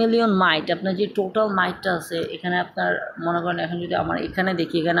 1 মিলিয়ন মাইট, আপনার যে টোটাল মাইটটা আছে এখানে আপনার মনে করেন, এখন যদি আমার এখানে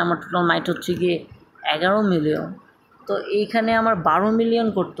দেখি, এখানে আমার টোটাল মাইট হচ্ছে গিয়ে 11 মিলিয়ন। তো এইখানে আমার 12 মিলিয়ন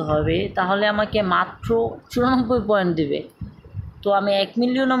করতে হবে, তাহলে আমাকে মাত্র 94 পয়েন্ট দেবে। তো আমি 1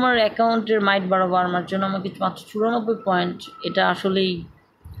 মিলিয়ন আমার অ্যাকাউন্টের মাইট বাড়াবো, আমার জন্য আমাকে মাত্র 94 পয়েন্ট। এটা আসলেই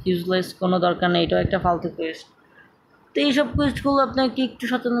ইউজলেস, কোনো দরকার নেই, এটাও একটা ফালতু কোয়েস্ট। তো এইসব কুইজগুলো আপনাকে একটু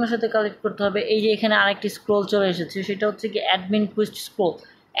সচেতনতার সাথে কালেক্ট করতে হবে। এই যে এখানে আরেকটি স্ক্রোল চলে এসেছে, সেটা হচ্ছে কি অ্যাডমিন কুইজ স্ক্রোল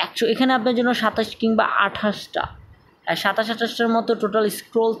 100। এখানে আপনার জন্য 27 কিংবা 28টা 27-28টার মতো টোটাল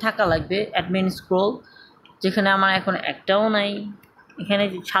স্ক্রোল থাকা লাগবে, অ্যাডমিন স্ক্রোল, যেখানে আমার এখন একটাও নাই। এখানে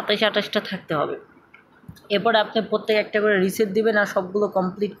 27-28টা থাকতে হবে। এরপরে আপনি প্রত্যেক একটা করে রিসিট দিবেন আর সবগুলো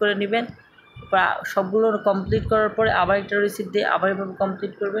কমপ্লিট করে নেবেন। সবগুলো কমপ্লিট করার পরে আবার একটা রিসিট দিয়ে আবার এভাবে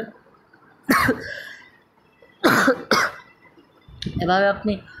কমপ্লিট করবেন। এভাবে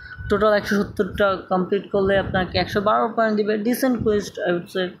আপনি টোটাল 170টা কমপ্লিট করলে আপনাকে 112 পয়েন্ট দিবে। Dissent Quest I would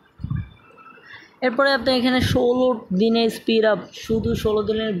say. এরপরে আপনি এখানে 16 দিনের স্পিড আপ, শুধু 16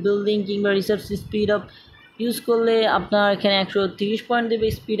 দিনের বিল্ডিং কিংবা রিসার্চ স্পিড আপ ইউজ করলে আপনার এখানে 130 পয়েন্ট দেবে।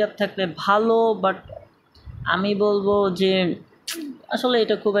 স্পিড আপ থাকলে ভালো, বাট আমি বলবো যে আসলে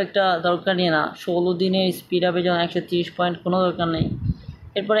এটা খুব একটা দরকারই না। 16 দিনের স্পিড আপে যখন 130 পয়েন্ট, কোনো দরকার নেই।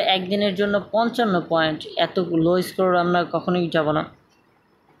 এরপরে একদিনের জন্য 55 পয়েন্ট, এত লো স্কোর আমরা কখনোই যাব না।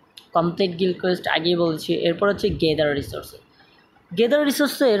 কমপ্লিট গিল্ড কোয়েস্ট আগেই বলছি। এরপর হচ্ছে গেদার রিসোর্স। গেদার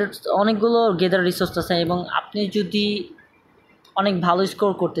রিসোর্সের অনেকগুলো গেদার রিসোর্স আছে, এবং আপনি যদি অনেক ভালো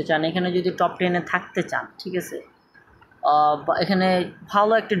স্কোর করতে চান, এখানে যদি টপ 10-এ থাকতে চান, ঠিক আছে, এখানে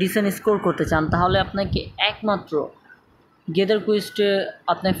ভালো একটা ডিসেন্ট স্কোর করতে চান, তাহলে আপনাকে একমাত্র গেদার কুইস্টে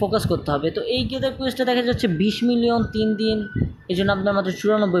আপনাকে ফোকাস করতে হবে। তো এই গেদার কুইস্টে দেখা যাচ্ছে 20 মিলিয়ন 3 দিন, এই জন্য আপনার মাত্র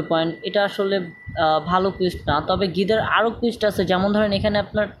 94 পয়েন্ট। এটা আসলে ভালো কুইস্ট না। তবে গেদার আরও কুইস্ট আছে, যেমন ধরেন এখানে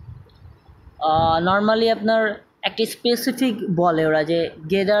আপনার নর্মালি আপনার একটা স্পেসিফিক বলে ওরা যে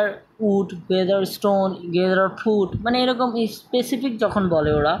gather would, gather stone, gather food, মানে এরকম স্পেসিফিক যখন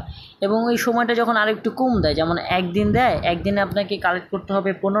বলে ওরা, এবং ওই সময়টা যখন আরেকটু কম দেয়, যেমন একদিন দেয়, একদিনে আপনাকে কালেক্ট করতে হবে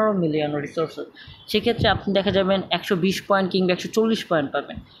 15 মিলিয়ন রিসোর্সেস, সেক্ষেত্রে আপনি দেখা যাবেন 120 পয়েন্ট কিংবা 140 পয়েন্ট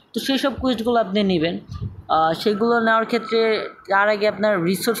পাবেন। তো সেই সব কুইস্টগুলো আপনি নেবেন। সেগুলো নেওয়ার ক্ষেত্রে তার আগে আপনার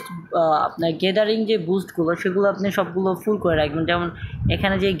রিসোর্স, আপনার গেদারিং যে বুস্টগুলো, সেগুলো আপনি সবগুলো ফুল করে রাখবেন। যেমন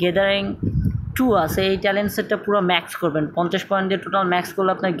এখানে যে গেদারিং 2 আছে, এই ট্যালেন্ট সেটটা পুরো ম্যাক্স করবেন। 50 পয়েন্ট দিয়ে টোটাল ম্যাক্স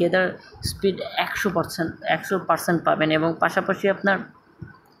করলে আপনার গেদার স্পিড 100% পাবেন। এবং পাশাপাশি আপনার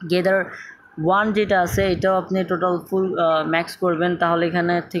গেদার 1 যেটা আছে, এটাও আপনি টোটাল ফুল ম্যাক্স করবেন, তাহলে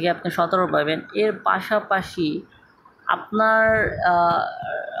এখানে থেকে আপনি 17 পাবেন। এর পাশাপাশি আপনার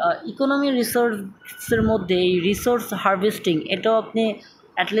ইকোনমি রিসোর্সের মধ্যে এই রিসোর্স হারভেস্টিং, এটাও আপনি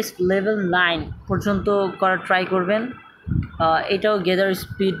অ্যাটলিস্ট লেভেল 9 পর্যন্ত করার ট্রাই করবেন। এটাও গেদার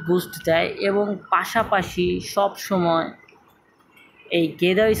স্পিড বুস্ট দেয়। এবং পাশাপাশি সব সময় এই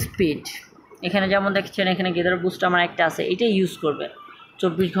গেদার স্পিড, এখানে যেমন দেখছেন এখানে গেদার বুস্ট আমার একটা আছে, এটাই ইউজ করবেন।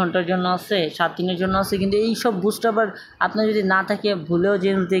 24 ঘন্টার জন্য আছে, 7 দিনের জন্য আছে, কিন্তু এই সব বুস্ট আবার আপনার যদি না থাকে ভুলেও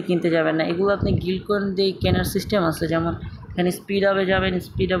জেন্স দিয়ে কিনতে যাবেন না। এগুলো আপনি গিল্ড কয়েন দিয়ে কেনার সিস্টেম আছে। যেমন এখানে স্পিড আপে যাবেন,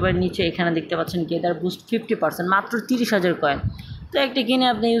 স্পিড আপের নিচে এখানে দেখতে পাচ্ছেন গেদার বুস্ট 50%, মাত্র 30,000 কয়েন। তো একটা কিনে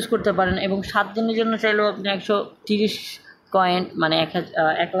আপনি ইউজ করতে পারেন। এবং 7 দিনের জন্য চাইলেও আপনি 130 কয়েন, মানে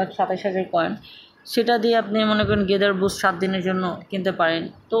 1,27,000 কয়েন, সেটা দিয়ে আপনি মনে করেন গেদার বুস্ট 7 দিনের জন্য কিনতে পারেন।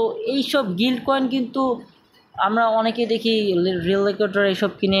 তো এইসব গিল্ড কয়েন কিন্তু আমরা অনেকে দেখি রিয়েল রেকর্ডার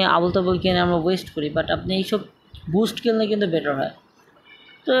এইসব কিনে আবল তাবল কিনে আমরা ওয়েস্ট করি, বাট আপনি এইসব বুস্ট কিনলে কিন্তু বেটার হয়।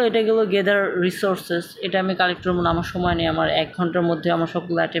 তো এটা গেলো গেদার রিসোর্সেস। এটা আমি কালেক্ট করবো না, আমার সময় নেই, আমার 1 ঘন্টার মধ্যে আমার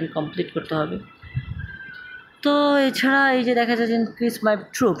সবগুলো অ্যাটেম্প কমপ্লিট করতে হবে। তো এছাড়া এই যে দেখা যায় যে ইনক্রিজ মাই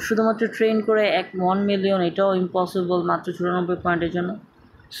ট্রুপ, শুধুমাত্র ট্রেন করে 1 মিলিয়ন, এটাও ইম্পসিবল মাত্র 94 পয়েন্টের জন্য।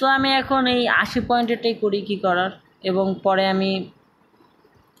 সো আমি এখন এই 80 পয়েন্টেরটাই করি, কী করার। এবং পরে আমি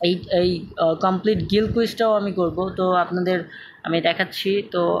এই এই কমপ্লিট গিল কুইজটাও আমি করব। তো আপনাদের আমি দেখাচ্ছি।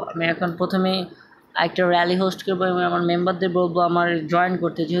 তো আমি এখন প্রথমে একটা র্যালি হোস্ট করবো এবং আমার মেম্বারদের বলবো আমার জয়েন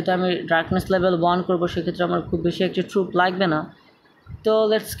করতে। যেহেতু আমি ডার্কনেস লেভেল 1 করবো, সেক্ষেত্রে আমার খুব বেশি একটা ট্রুপ লাগবে না। তো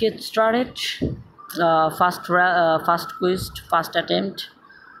let's get started. First quiz, first attempt.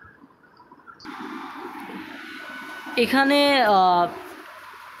 এখানে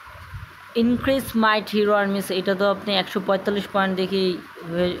ইনক্রিজ মাইট হিরো আর্মিস, এটা তো আপনি 145 পয়েন্ট দেখেই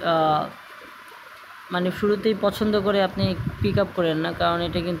মানে শুরুতেই পছন্দ করে আপনি পিক আপ করেন না, কারণ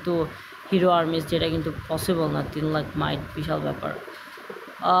এটা কিন্তু হিরো আর্মিস, যেটা কিন্তু পসিবল না। 3 লাখ মাইট, বিশাল ব্যাপার।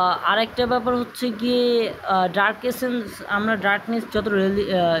 আরেকটা ব্যাপার হচ্ছে গিয়ে ডার্ক এসেন্স, আমরা ডার্কনেস যত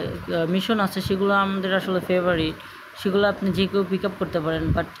মিশন আছে সেগুলো আমাদের আসলে ফেভারিট, সেগুলো আপনি যে কেউ পিক আপ করতে পারেন,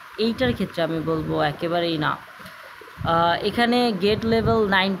 বাট এইটার ক্ষেত্রে আমি বলবো একেবারেই না। এখানে গেট লেভেল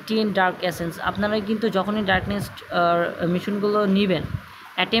 19 ডার্ক এসেন্স, আপনারা কিন্তু যখনই ডার্কনেস মিশনগুলো নেবেন,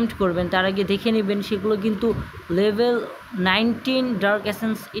 অ্যাটেম্প্ট করবেন, তার আগে দেখে নেবেন সেগুলো কিন্তু লেভেল 19 ডার্ক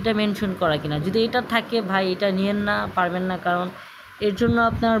এসেন্স এটা মেনশন করা কিনা। যদি এটা থাকে ভাই, এটা নিয়েন না, পারবেন না, কারণ এর জন্য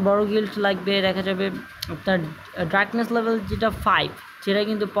আপনার বড় গিল্ড লাগবে। দেখা যাবে আপনার ডার্কনেস লেভেল যেটা 5, সেটা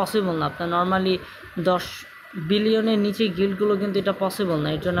কিন্তু পসিবল না। আপনার নর্মালি 10 বিলিয়নের নিচে গিল্ডগুলো কিন্তু এটা পসিবল না।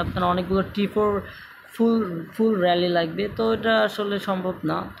 এর জন্য আপনার অনেকগুলো T4 ফুল র্যালি লাগবে, তো এটা আসলে সম্ভব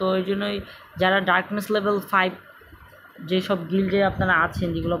না। তো এই জন্যই যারা ডার্কনেস লেভেল 5 যেসব গিল্ডে আপনারা আছেন,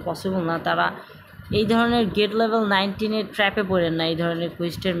 যেগুলো পসিবল না, তারা এই ধরনের গেট লেভেল 19-এর ট্র্যাপে পড়েন না, এই ধরনের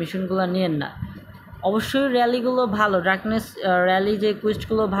কুইস্টের মিশনগুলো নিয়েন না। অবশ্যই র্যালিগুলো ভালো, ডার্কনেস র্যালি যে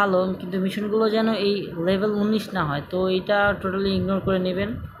কুইস্টগুলো ভালো, কিন্তু মিশনগুলো যেন এই লেভেল 19 না হয়, তো এইটা টোটালি ইগনোর করে নেবেন।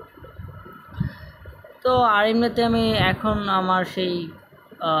 তো আর এমনিতে আমি এখন আমার সেই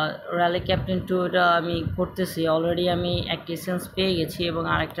র্যালি ক্যাপ্টেন 2 এটা আমি করতেছি। অলরেডি আমি একটা এসেন্স পেয়ে গেছি এবং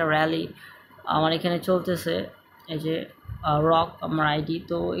আরেকটা র্যালি আমার এখানে চলতেছে, এই যে রক আমার আইডি।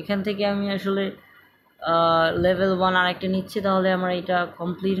 তো এখান থেকে আমি আসলে লেভেল 1 আরেকটা নিচ্ছি, তাহলে আমার এটা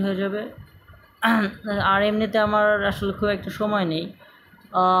কমপ্লিট হয়ে যাবে। আর এমনিতে আমার আসলে খুব একটা সময় নেই,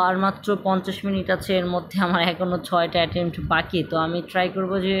 আর মাত্র 50 মিনিট আছে, এর মধ্যে আমার এখনও 6টা অ্যাটেম্প্ট বাকি। তো আমি ট্রাই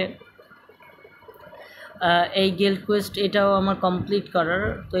করব যে এই গিল্ড কোয়েস্ট এটাও আমার কমপ্লিট করার,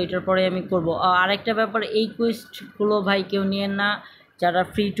 তো এটার পরে আমি করব। আরেকটা ব্যাপার, এই কোয়েস্টগুলো ভাই কেউ নিয়েন না, যারা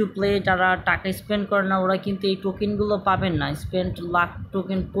ফ্রি টু প্লে, যারা টাকা স্পেন্ড করে না, ওরা কিন্তু এই টোকেনগুলো পাবেন না। স্পেন্ড লাখ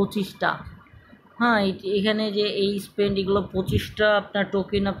টোকেন 25টা, হ্যাঁ এখানে যে এই স্পেন্ড, এগুলো 25টা আপনার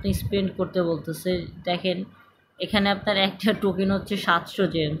টোকেন আপনি স্পেন্ড করতে বলতেছে। দেখেন এখানে আপনার একটা টোকেন হচ্ছে 700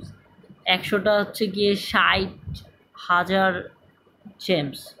 জেমস, 100টা হচ্ছে গিয়ে 60,000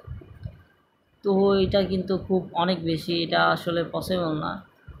 জেমস। তো এটা কিন্তু খুব অনেক বেশি, এটা আসলে পসিবল না।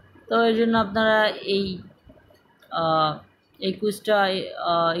 তো এই জন্য আপনারা এই কুইজটা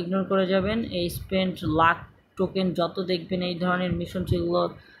ইগনোর করে যাবেন। এই স্পেন্ড লাখ টোকেন যত দেখবেন এই ধরনের মিশন, সেগুলো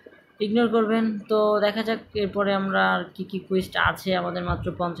ইগনোর করবেন। তো দেখা যাক এরপরে আমরা আর কী কুইজটা আছে, আমাদের মাত্র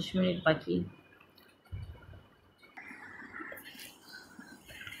 50 মিনিট বাকি।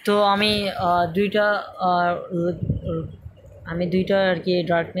 তো আমি দুইটা আর কি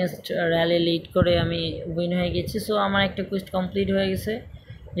ডার্কনেস র্যালি লিড করে আমি উইন হয়ে গেছি। সো আমার একটা কুইস্ট কমপ্লিট হয়ে গেছে,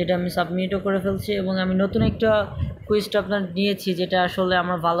 যেটা আমি সাবমিটও করে ফেলছি, এবং আমি নতুন একটা কুইস্ট আপনার নিয়েছি, যেটা আসলে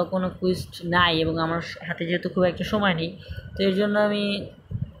আমার ভালো কোনো কুইস্ট নাই এবং আমার হাতে যেহেতু খুব একটা সময় নেই, তো এর জন্য আমি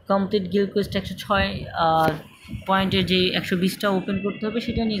কমপ্লিট গিল্ড কুইস্ট 106 পয়েন্টের যে 120টা ওপেন করতে হবে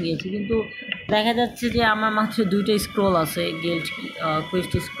সেটা নিয়ে গিয়েছি, কিন্তু দেখা যাচ্ছে যে আমার মাত্র 2টা স্ক্রোল আছে, গিল্ড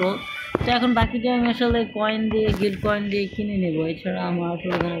কুইস্ট স্ক্রোল। তো এখন বাকিটা আমি আসলে কয়েন দিয়ে, গিল্ড কয়েন দিয়ে কিনে নেব, এছাড়া আমার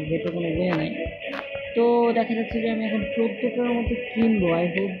আসলে কোনো বেটার কোনো ওয়ে নাই। তো দেখা যাচ্ছে যে আমি এখন 14টার মতো কিনবো। আই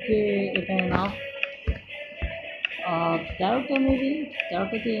হোপ যে এটা না 13টা, মেবি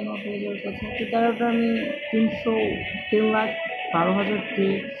 13টাতে এনাফ হয়ে যাওয়ার কথা। তো 13টা আমি 3,12,000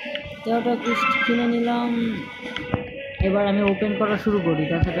 13টা কুইস্ট কিনে নিলাম। এবার আমি ওপেন করা শুরু করি,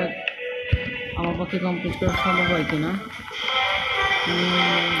 দেখা যাক আমার পক্ষে কমপ্লিট করা সম্ভব হয় কিনা।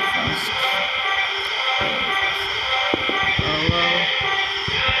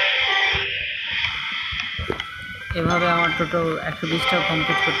 এভাবে আমার টোটাল 120টাও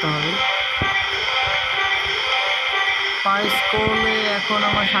কমপ্লিট করতে হবে। পার স্কোরে এখন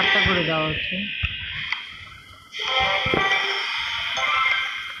আমার 7টা করে দেওয়া হচ্ছে।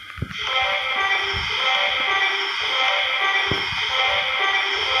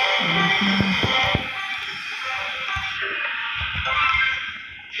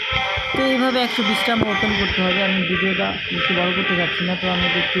 তো এইভাবে 120টা আমার ওপেন করতে হবে। আমি ভিডিওটা একটু বড় করতে যাচ্ছি না, তো আমি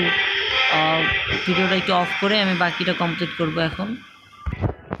একটু ভিডিওটা একটু অফ করে আমি বাকিটা কমপ্লিট করব। এখন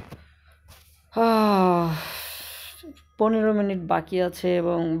 15 মিনিট বাকি আছে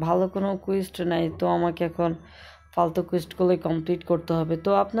এবং ভালো কোনো কুইস্ট নাই, তো আমাকে এখন ফালতু কুইস্টগুলোই কমপ্লিট করতে হবে।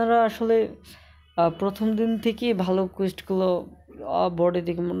 তো আপনারা আসলে প্রথম দিন থেকেই ভালো কুইস্টগুলো বোর্ডের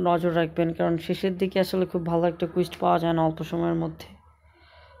দিকে নজর রাখবেন, কারণ শেষের দিকে আসলে খুব ভালো একটা কুইস্ট পাওয়া যায় না অল্প সময়ের মধ্যে।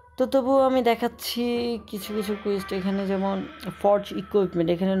 তো তবুও আমি দেখাচ্ছি কিছু কিছু কুইস্ট এখানে, যেমন ফর্জ ইকুইপমেন্ট।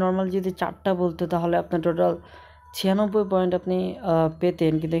 এখানে নর্মাল যদি 4টা বলতো তাহলে আপনার টোটাল 96 পয়েন্ট আপনি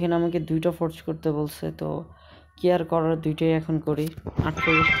পেতেন, কিন্তু এখানে আমাকে 2টা ফর্জ করতে বলছে। তো কি আর করার, 2টাই এখন করি।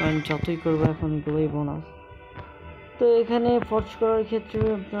 48 পয়েন্ট যতই করবো এখন এগুলোই বোনাস। তো এখানে ফর্জ করার ক্ষেত্রে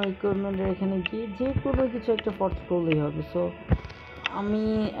আপনার ইকুইপমেন্টের এখানে গিয়ে যে কোনো কিছু একটা ফর্জ করলেই হবে। সো আমি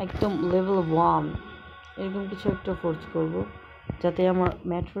একদম লেভেল 1 এরকম কিছু একটা ফর্জ করব, যাতে আমার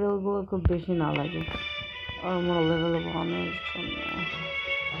ম্যাটেরিয়ালগুলো খুব বেশি না লাগে। আর আমার লেভেল 1-এর জন্য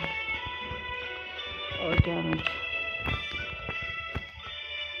অর্গানিক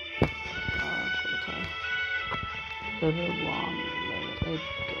লেভেল 1, লেভেল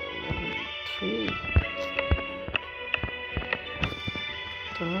 3।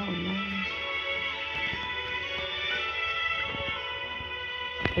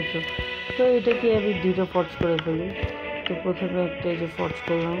 তো এটাকে আমি 2টা ফর্জ করে ফেলি। তো প্রথমে একটা যে ফর্জ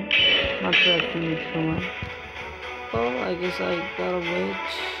করলাম, মাত্র 1 মিনিট সময়। I guess I got wait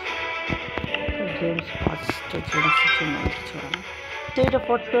James 5টা জেমসের জন্য কিছু হয়। তো এটা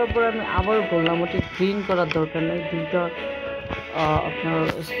ফর্জ করার পর আমি আবারও করলাম, ওটা গ্রিন করার দরকার নেই, 2টা আপনার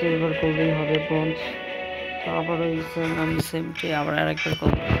সিলভার করলেই হবে, ব্রোঞ্জ। তো আবার ওই সেমটি আবার আরেকবার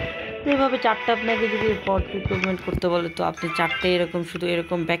করলাম। তো এইভাবে 4টা আপনাকে যদি ফর্ট রিক্রুটমেন্ট করতে বলে তো আপনি 4টে এরকম শুধু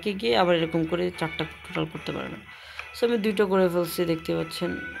এরকম ব্যাকে গিয়ে আবার এরকম করে 4টা টোটাল করতে পারবেন। সো আমি 2টা করে ফেলছি, দেখতে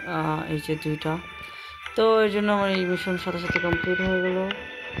পাচ্ছেন এই যে 2টা। তো এর জন্য আমার এই মিশন সাথে সাথে কমপ্লিট হয়ে গেল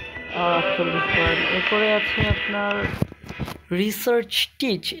 40 পয়েন্ট। এরপরে আছে আপনার রিসার্চ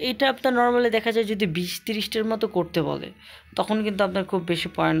টিচ। এইটা আপনার নর্মালি দেখা যায় যদি 20-30টার মতো করতে বলে তখন কিন্তু আপনার খুব বেশি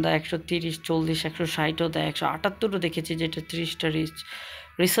পয়েন্ট দেয়, 130, 40, 160ও দেয়, 178ও দেখেছি যেটা 30টা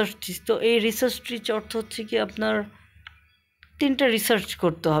রিসার্চ টিচ। তো এই রিসার্চ টিচ অর্থ হচ্ছে কি আপনার 3টা রিসার্চ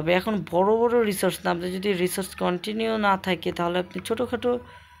করতে হবে। এখন বড় বড় রিসার্চ না, আপনার যদি রিসার্চ কন্টিনিউ না থাকে তাহলে আপনি ছোটোখাটো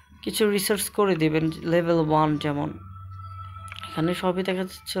কিছু রিসার্চ করে দেবেন লেভেল 1। যেমন এখানে সবই দেখা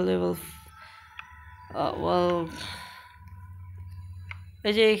যাচ্ছে লেভেল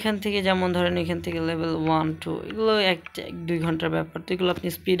এই যে এখান থেকে যেমন ধরেন এখান থেকে লেভেল 1, 2 এগুলো 1-2 ঘন্টার ব্যাপার, তো এগুলো আপনি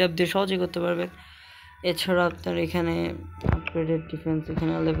স্পিড আপ দিয়ে সহজে করতে পারবেন। এছাড়া আপনার এখানে আপগ্রেডেড ডিফেন্স,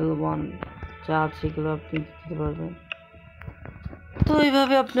 এখানে লেভেল 1 যা আছে এগুলো আপনি দিতে পারবেন। তো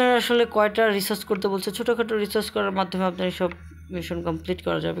এইভাবে আপনার আসলে কয়টা রিসার্চ করতে বলছে, ছোটোখাটো রিসার্চ করার মাধ্যমে আপনার সব মিশন কমপ্লিট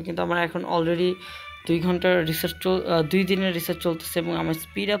করা যাবে। কিন্তু আমার এখন অলরেডি 2 ঘন্টার রিসার্চ 2 দিনের রিসার্চ চলতেছে এবং আমার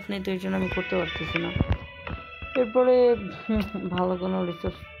স্পিড আপ নেই, তো এই জন্য আমি করতে পারতেছি না। এরপরে ভালো কোনো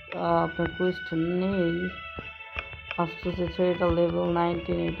রিসার্চ আপনার কোয়েশ্চেন নেই। আসতেছে এটা লেভেল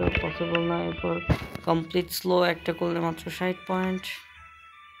 19, এটাও পসিবল না। এরপর কমপ্লিট স্লো একটা করলে মাত্র 60 পয়েন্ট।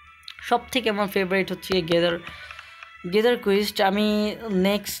 সব থেকে আমার ফেভারিট হচ্ছে গেদার কুইস্ট। আমি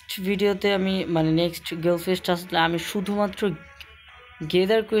নেক্সট ভিডিওতে আমি মানে নেক্সট গার্লফেস্ট আসলে আমি শুধুমাত্র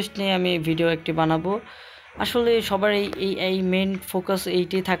গেদার কুইস্ট নিয়ে আমি ভিডিও একটি বানাবো। আসলে সবার এই মেন ফোকাস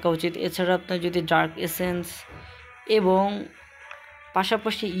এইটাই থাকা উচিত। এছাড়া আপনার যদি ডার্ক এসেন্স এবং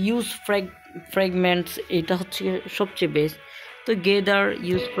পাশাপাশি ইউজ ফ্র্যাগমেন্টস, এটা হচ্ছে সবচেয়ে বেস্ট। তো গেদার,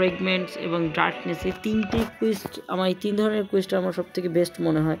 ইউজ ফ্র্যাগমেন্টস এবং ডার্কনেস, এই 3টি কুইস্ট আমার, এই 3 ধরনের কুইস্ট আমার সবথেকে বেস্ট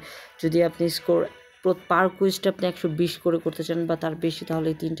মনে হয়। যদি আপনি স্কোর পার কুইস্ট আপনি 120 করে করতে চান বা তার বেশি, তাহলে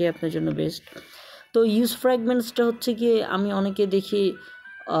এই 3টাই আপনার জন্য বেস্ট। তো ইউজ ফ্র্যাগমেন্টসটা হচ্ছে গিয়ে আমি অনেকে দেখি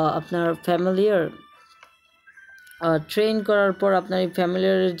আপনার ফ্যামিলিয়ার ট্রেন করার পর আপনার এই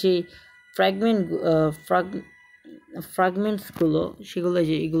ফ্যামিলিয়ারের যে ফ্র্যাগমেন্টসগুলো সেগুলো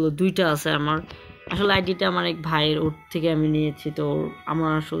যে এগুলো 2টা আছে আমার। আসলে আইডিটা আমার এক ভাইয়ের, ওর থেকে আমি নিয়েছি। তো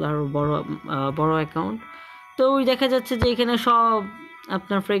আমার আসলে আরও বড় অ্যাকাউন্ট। তো ওই দেখা যাচ্ছে যে এখানে সব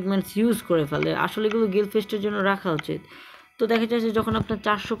আপনার ফ্র্যাগমেন্টস ইউজ করে ফেলে। আসলে এগুলো গিলফেস্টের জন্য রাখা উচিত। তো দেখা যাচ্ছে যখন আপনার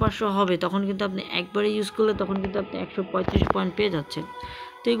 400-500 হবে তখন কিন্তু আপনি একবারে ইউজ করলে তখন কিন্তু আপনি 135 পয়েন্ট পেয়ে যাচ্ছেন।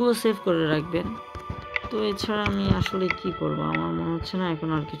 তো এগুলো সেভ করে রাখবেন। তো এছাড়া আমি আসলে কি করব, আমার মনে হচ্ছে না এখন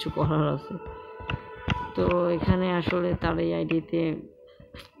আর কিছু করার আছে। তো এখানে আসলে তার এই আইডিতে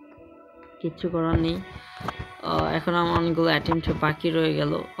কিচ্ছু করার নেই। এখন আমার অনেকগুলো অ্যাটেম্পট বাকি রয়ে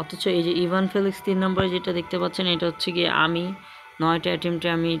গেল। অথচ এই যে ইভান ফেলিক্স 3 নম্বরে যেটা দেখতে পাচ্ছেন, এটা হচ্ছে গিয়ে আমি 9টা অ্যাটেম্পটে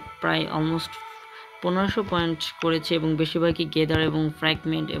আমি প্রায় অলমোস্ট 1500 পয়েন্ট করেছি এবং বেশিরভাগই গেদার এবং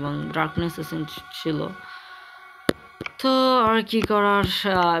ফ্র্যাগমেন্ট এবং ডার্কনেস এসেন্স ছিল। তো আর কি করার,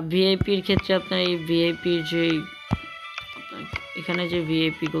 ভিআইপির ক্ষেত্রে আপনার এই ভিআইপির যে এখানে যে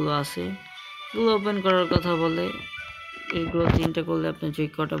ভিআইপিগুলো আছে এগুলো ওপেন করার কথা বলে, এগুলো 3টা করলে আপনি যে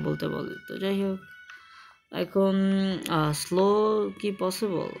কটা বলতে বলে। তো যাই হোক, এখন স্লো কি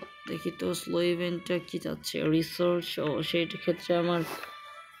পসিবল দেখি তো, স্লো ইভেন্টটা কি যাচ্ছে রিসার্চ, ও সেই ক্ষেত্রে আমার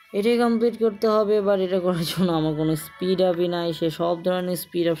এটাই কমপ্লিট করতে হবে। বাট এটা করার জন্য আমার কোনো স্পিড আপই নাই, সে সব ধরনের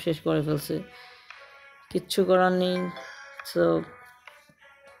স্পিড আপ শেষ করে ফেলছে, কিচ্ছু করার নেই। So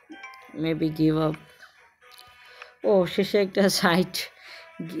maybe give up. ও শেষে একটা সাইট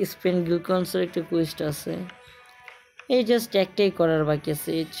স্পেন গ্লুকন্সের একটা কুইস্ট আছে, এই জাস্ট একটাই করার বাকি আছে।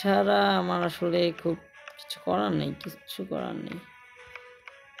 এছাড়া আমার আসলে খুব কিছু করার নেই।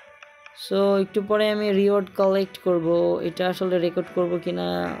 সো একটু পরে আমি রিওয়ার্ড কালেক্ট করব। এটা আসলে রেকর্ড করব কিনা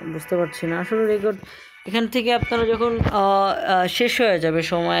বুঝতে পারছি না। আসলে রেকর্ড এখান থেকে আপনারা যখন শেষ হয়ে যাবে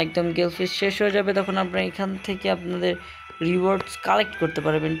সময়, একদম গেলফিশ শেষ হয়ে যাবে, তখন আপনারা এখান থেকে আপনাদের রিওয়ার্ডস কালেক্ট করতে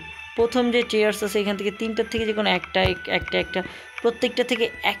পারবেন। প্রথম যে টিয়ার্স আছে এখান থেকে 3টার থেকে যে কোনো একটা প্রত্যেকটা থেকে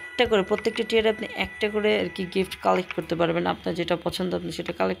একটা করে, প্রত্যেকটা টিয়ারে আপনি একটা করে আর কি গিফট কালেক্ট করতে পারবেন। আপনার যেটা পছন্দ আপনি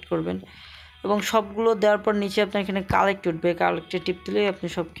সেটা কালেক্ট করবেন এবং সবগুলো দেওয়ার পর নিচে আপনার এখানে কালেক্ট উঠবে, কালেক্টে টিপ দিলেই আপনি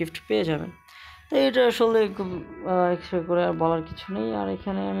সব গিফট পেয়ে যাবেন। তো এটা আসলে খুব এক্সট্রা করে আর বলার কিছু নেই। আর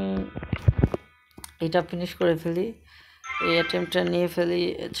এখানে আমি এটা ফিনিশ করে ফেলি, এই অ্যাটেম্পটটা নিয়ে ফেলি।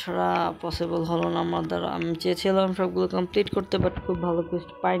 এছাড়া পসিবল হলো না আমার দ্বারা। আমি চেয়েছিলাম সবগুলো কমপ্লিট করতে, বাট খুব ভালো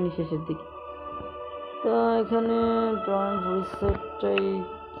কোয়েস্ট পাইনি শেষের দিকে। তো এখানে টর্নেট রিসেটটাই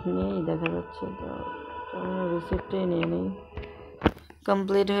নেই দেখা যাচ্ছে, তো টর্নেট রিসেটটাই নিয়ে নেই।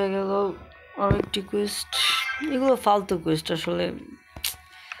 কমপ্লিট হয়ে গেল আর একটি কোয়েস্ট। এগুলো ফালতু কোয়েস্ট আসলে,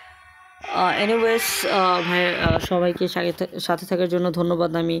 এনিওয়েজ ভাই, সবাইকে সাথে থাকার জন্য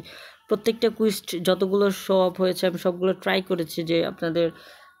ধন্যবাদ। আমি প্রত্যেকটা কুইজ যতগুলো শো আপ হয়েছে আমি সবগুলো ট্রাই করেছি যে আপনাদের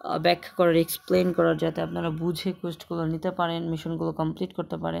ব্যাখ্যা করার, এক্সপ্লেন করার, যাতে আপনারা বুঝে কুইজগুলো নিতে পারেন, মিশনগুলো কমপ্লিট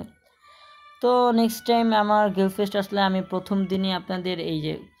করতে পারেন। তো নেক্সট টাইম আমার গেলফেস্ট আসলে আমি প্রথম দিনই আপনাদের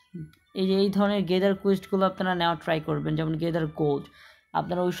এই ধরনের গেদার কুইস্টগুলো আপনারা নেওয়া ট্রাই করবেন, যেমন গেদার গোল্ড।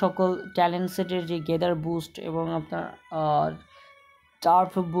 আপনারা ওই সকল ট্যালেন্ট সেটের যে গেদার বুস্ট এবং আপনার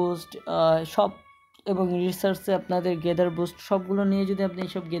টার্ফ বুস্ট সব এবং রিসার্চে আপনাদের গেদার বুস্ট সবগুলো নিয়ে যদি আপনি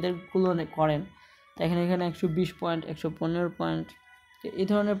এইসব গেদারগুলো করেন, দেখেন এখানে 120 পয়েন্ট, 115 পয়েন্ট, এই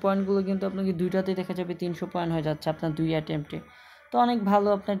ধরনের পয়েন্টগুলো কিন্তু আপনাকে দুইটাতেই দেখা যাবে 300 পয়েন্ট হয়ে যাচ্ছে আপনার 2 অ্যাটেম্পটে। তো অনেক ভালো,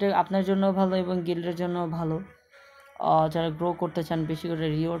 আপনার জন্য ভালো এবং গিল্ডের জন্য ভালো। যারা গ্রো করতে চান, বেশি করে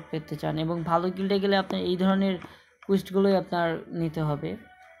রিওয়ার্ড পেতে চান এবং ভালো গিল্ডে গেলে আপনার এই ধরনের কুইস্টগুলোই আপনার নিতে হবে।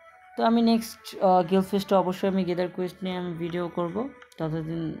 তো আমি নেক্সট গিল্ড ফেস্টে অবশ্যই আমি গেদার কুইস্ট নিয়ে আমি ভিডিও করব।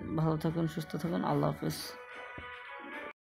 ততদিন ভালো থাকুন, সুস্থ থাকুন, আল্লাহ হাফেজ।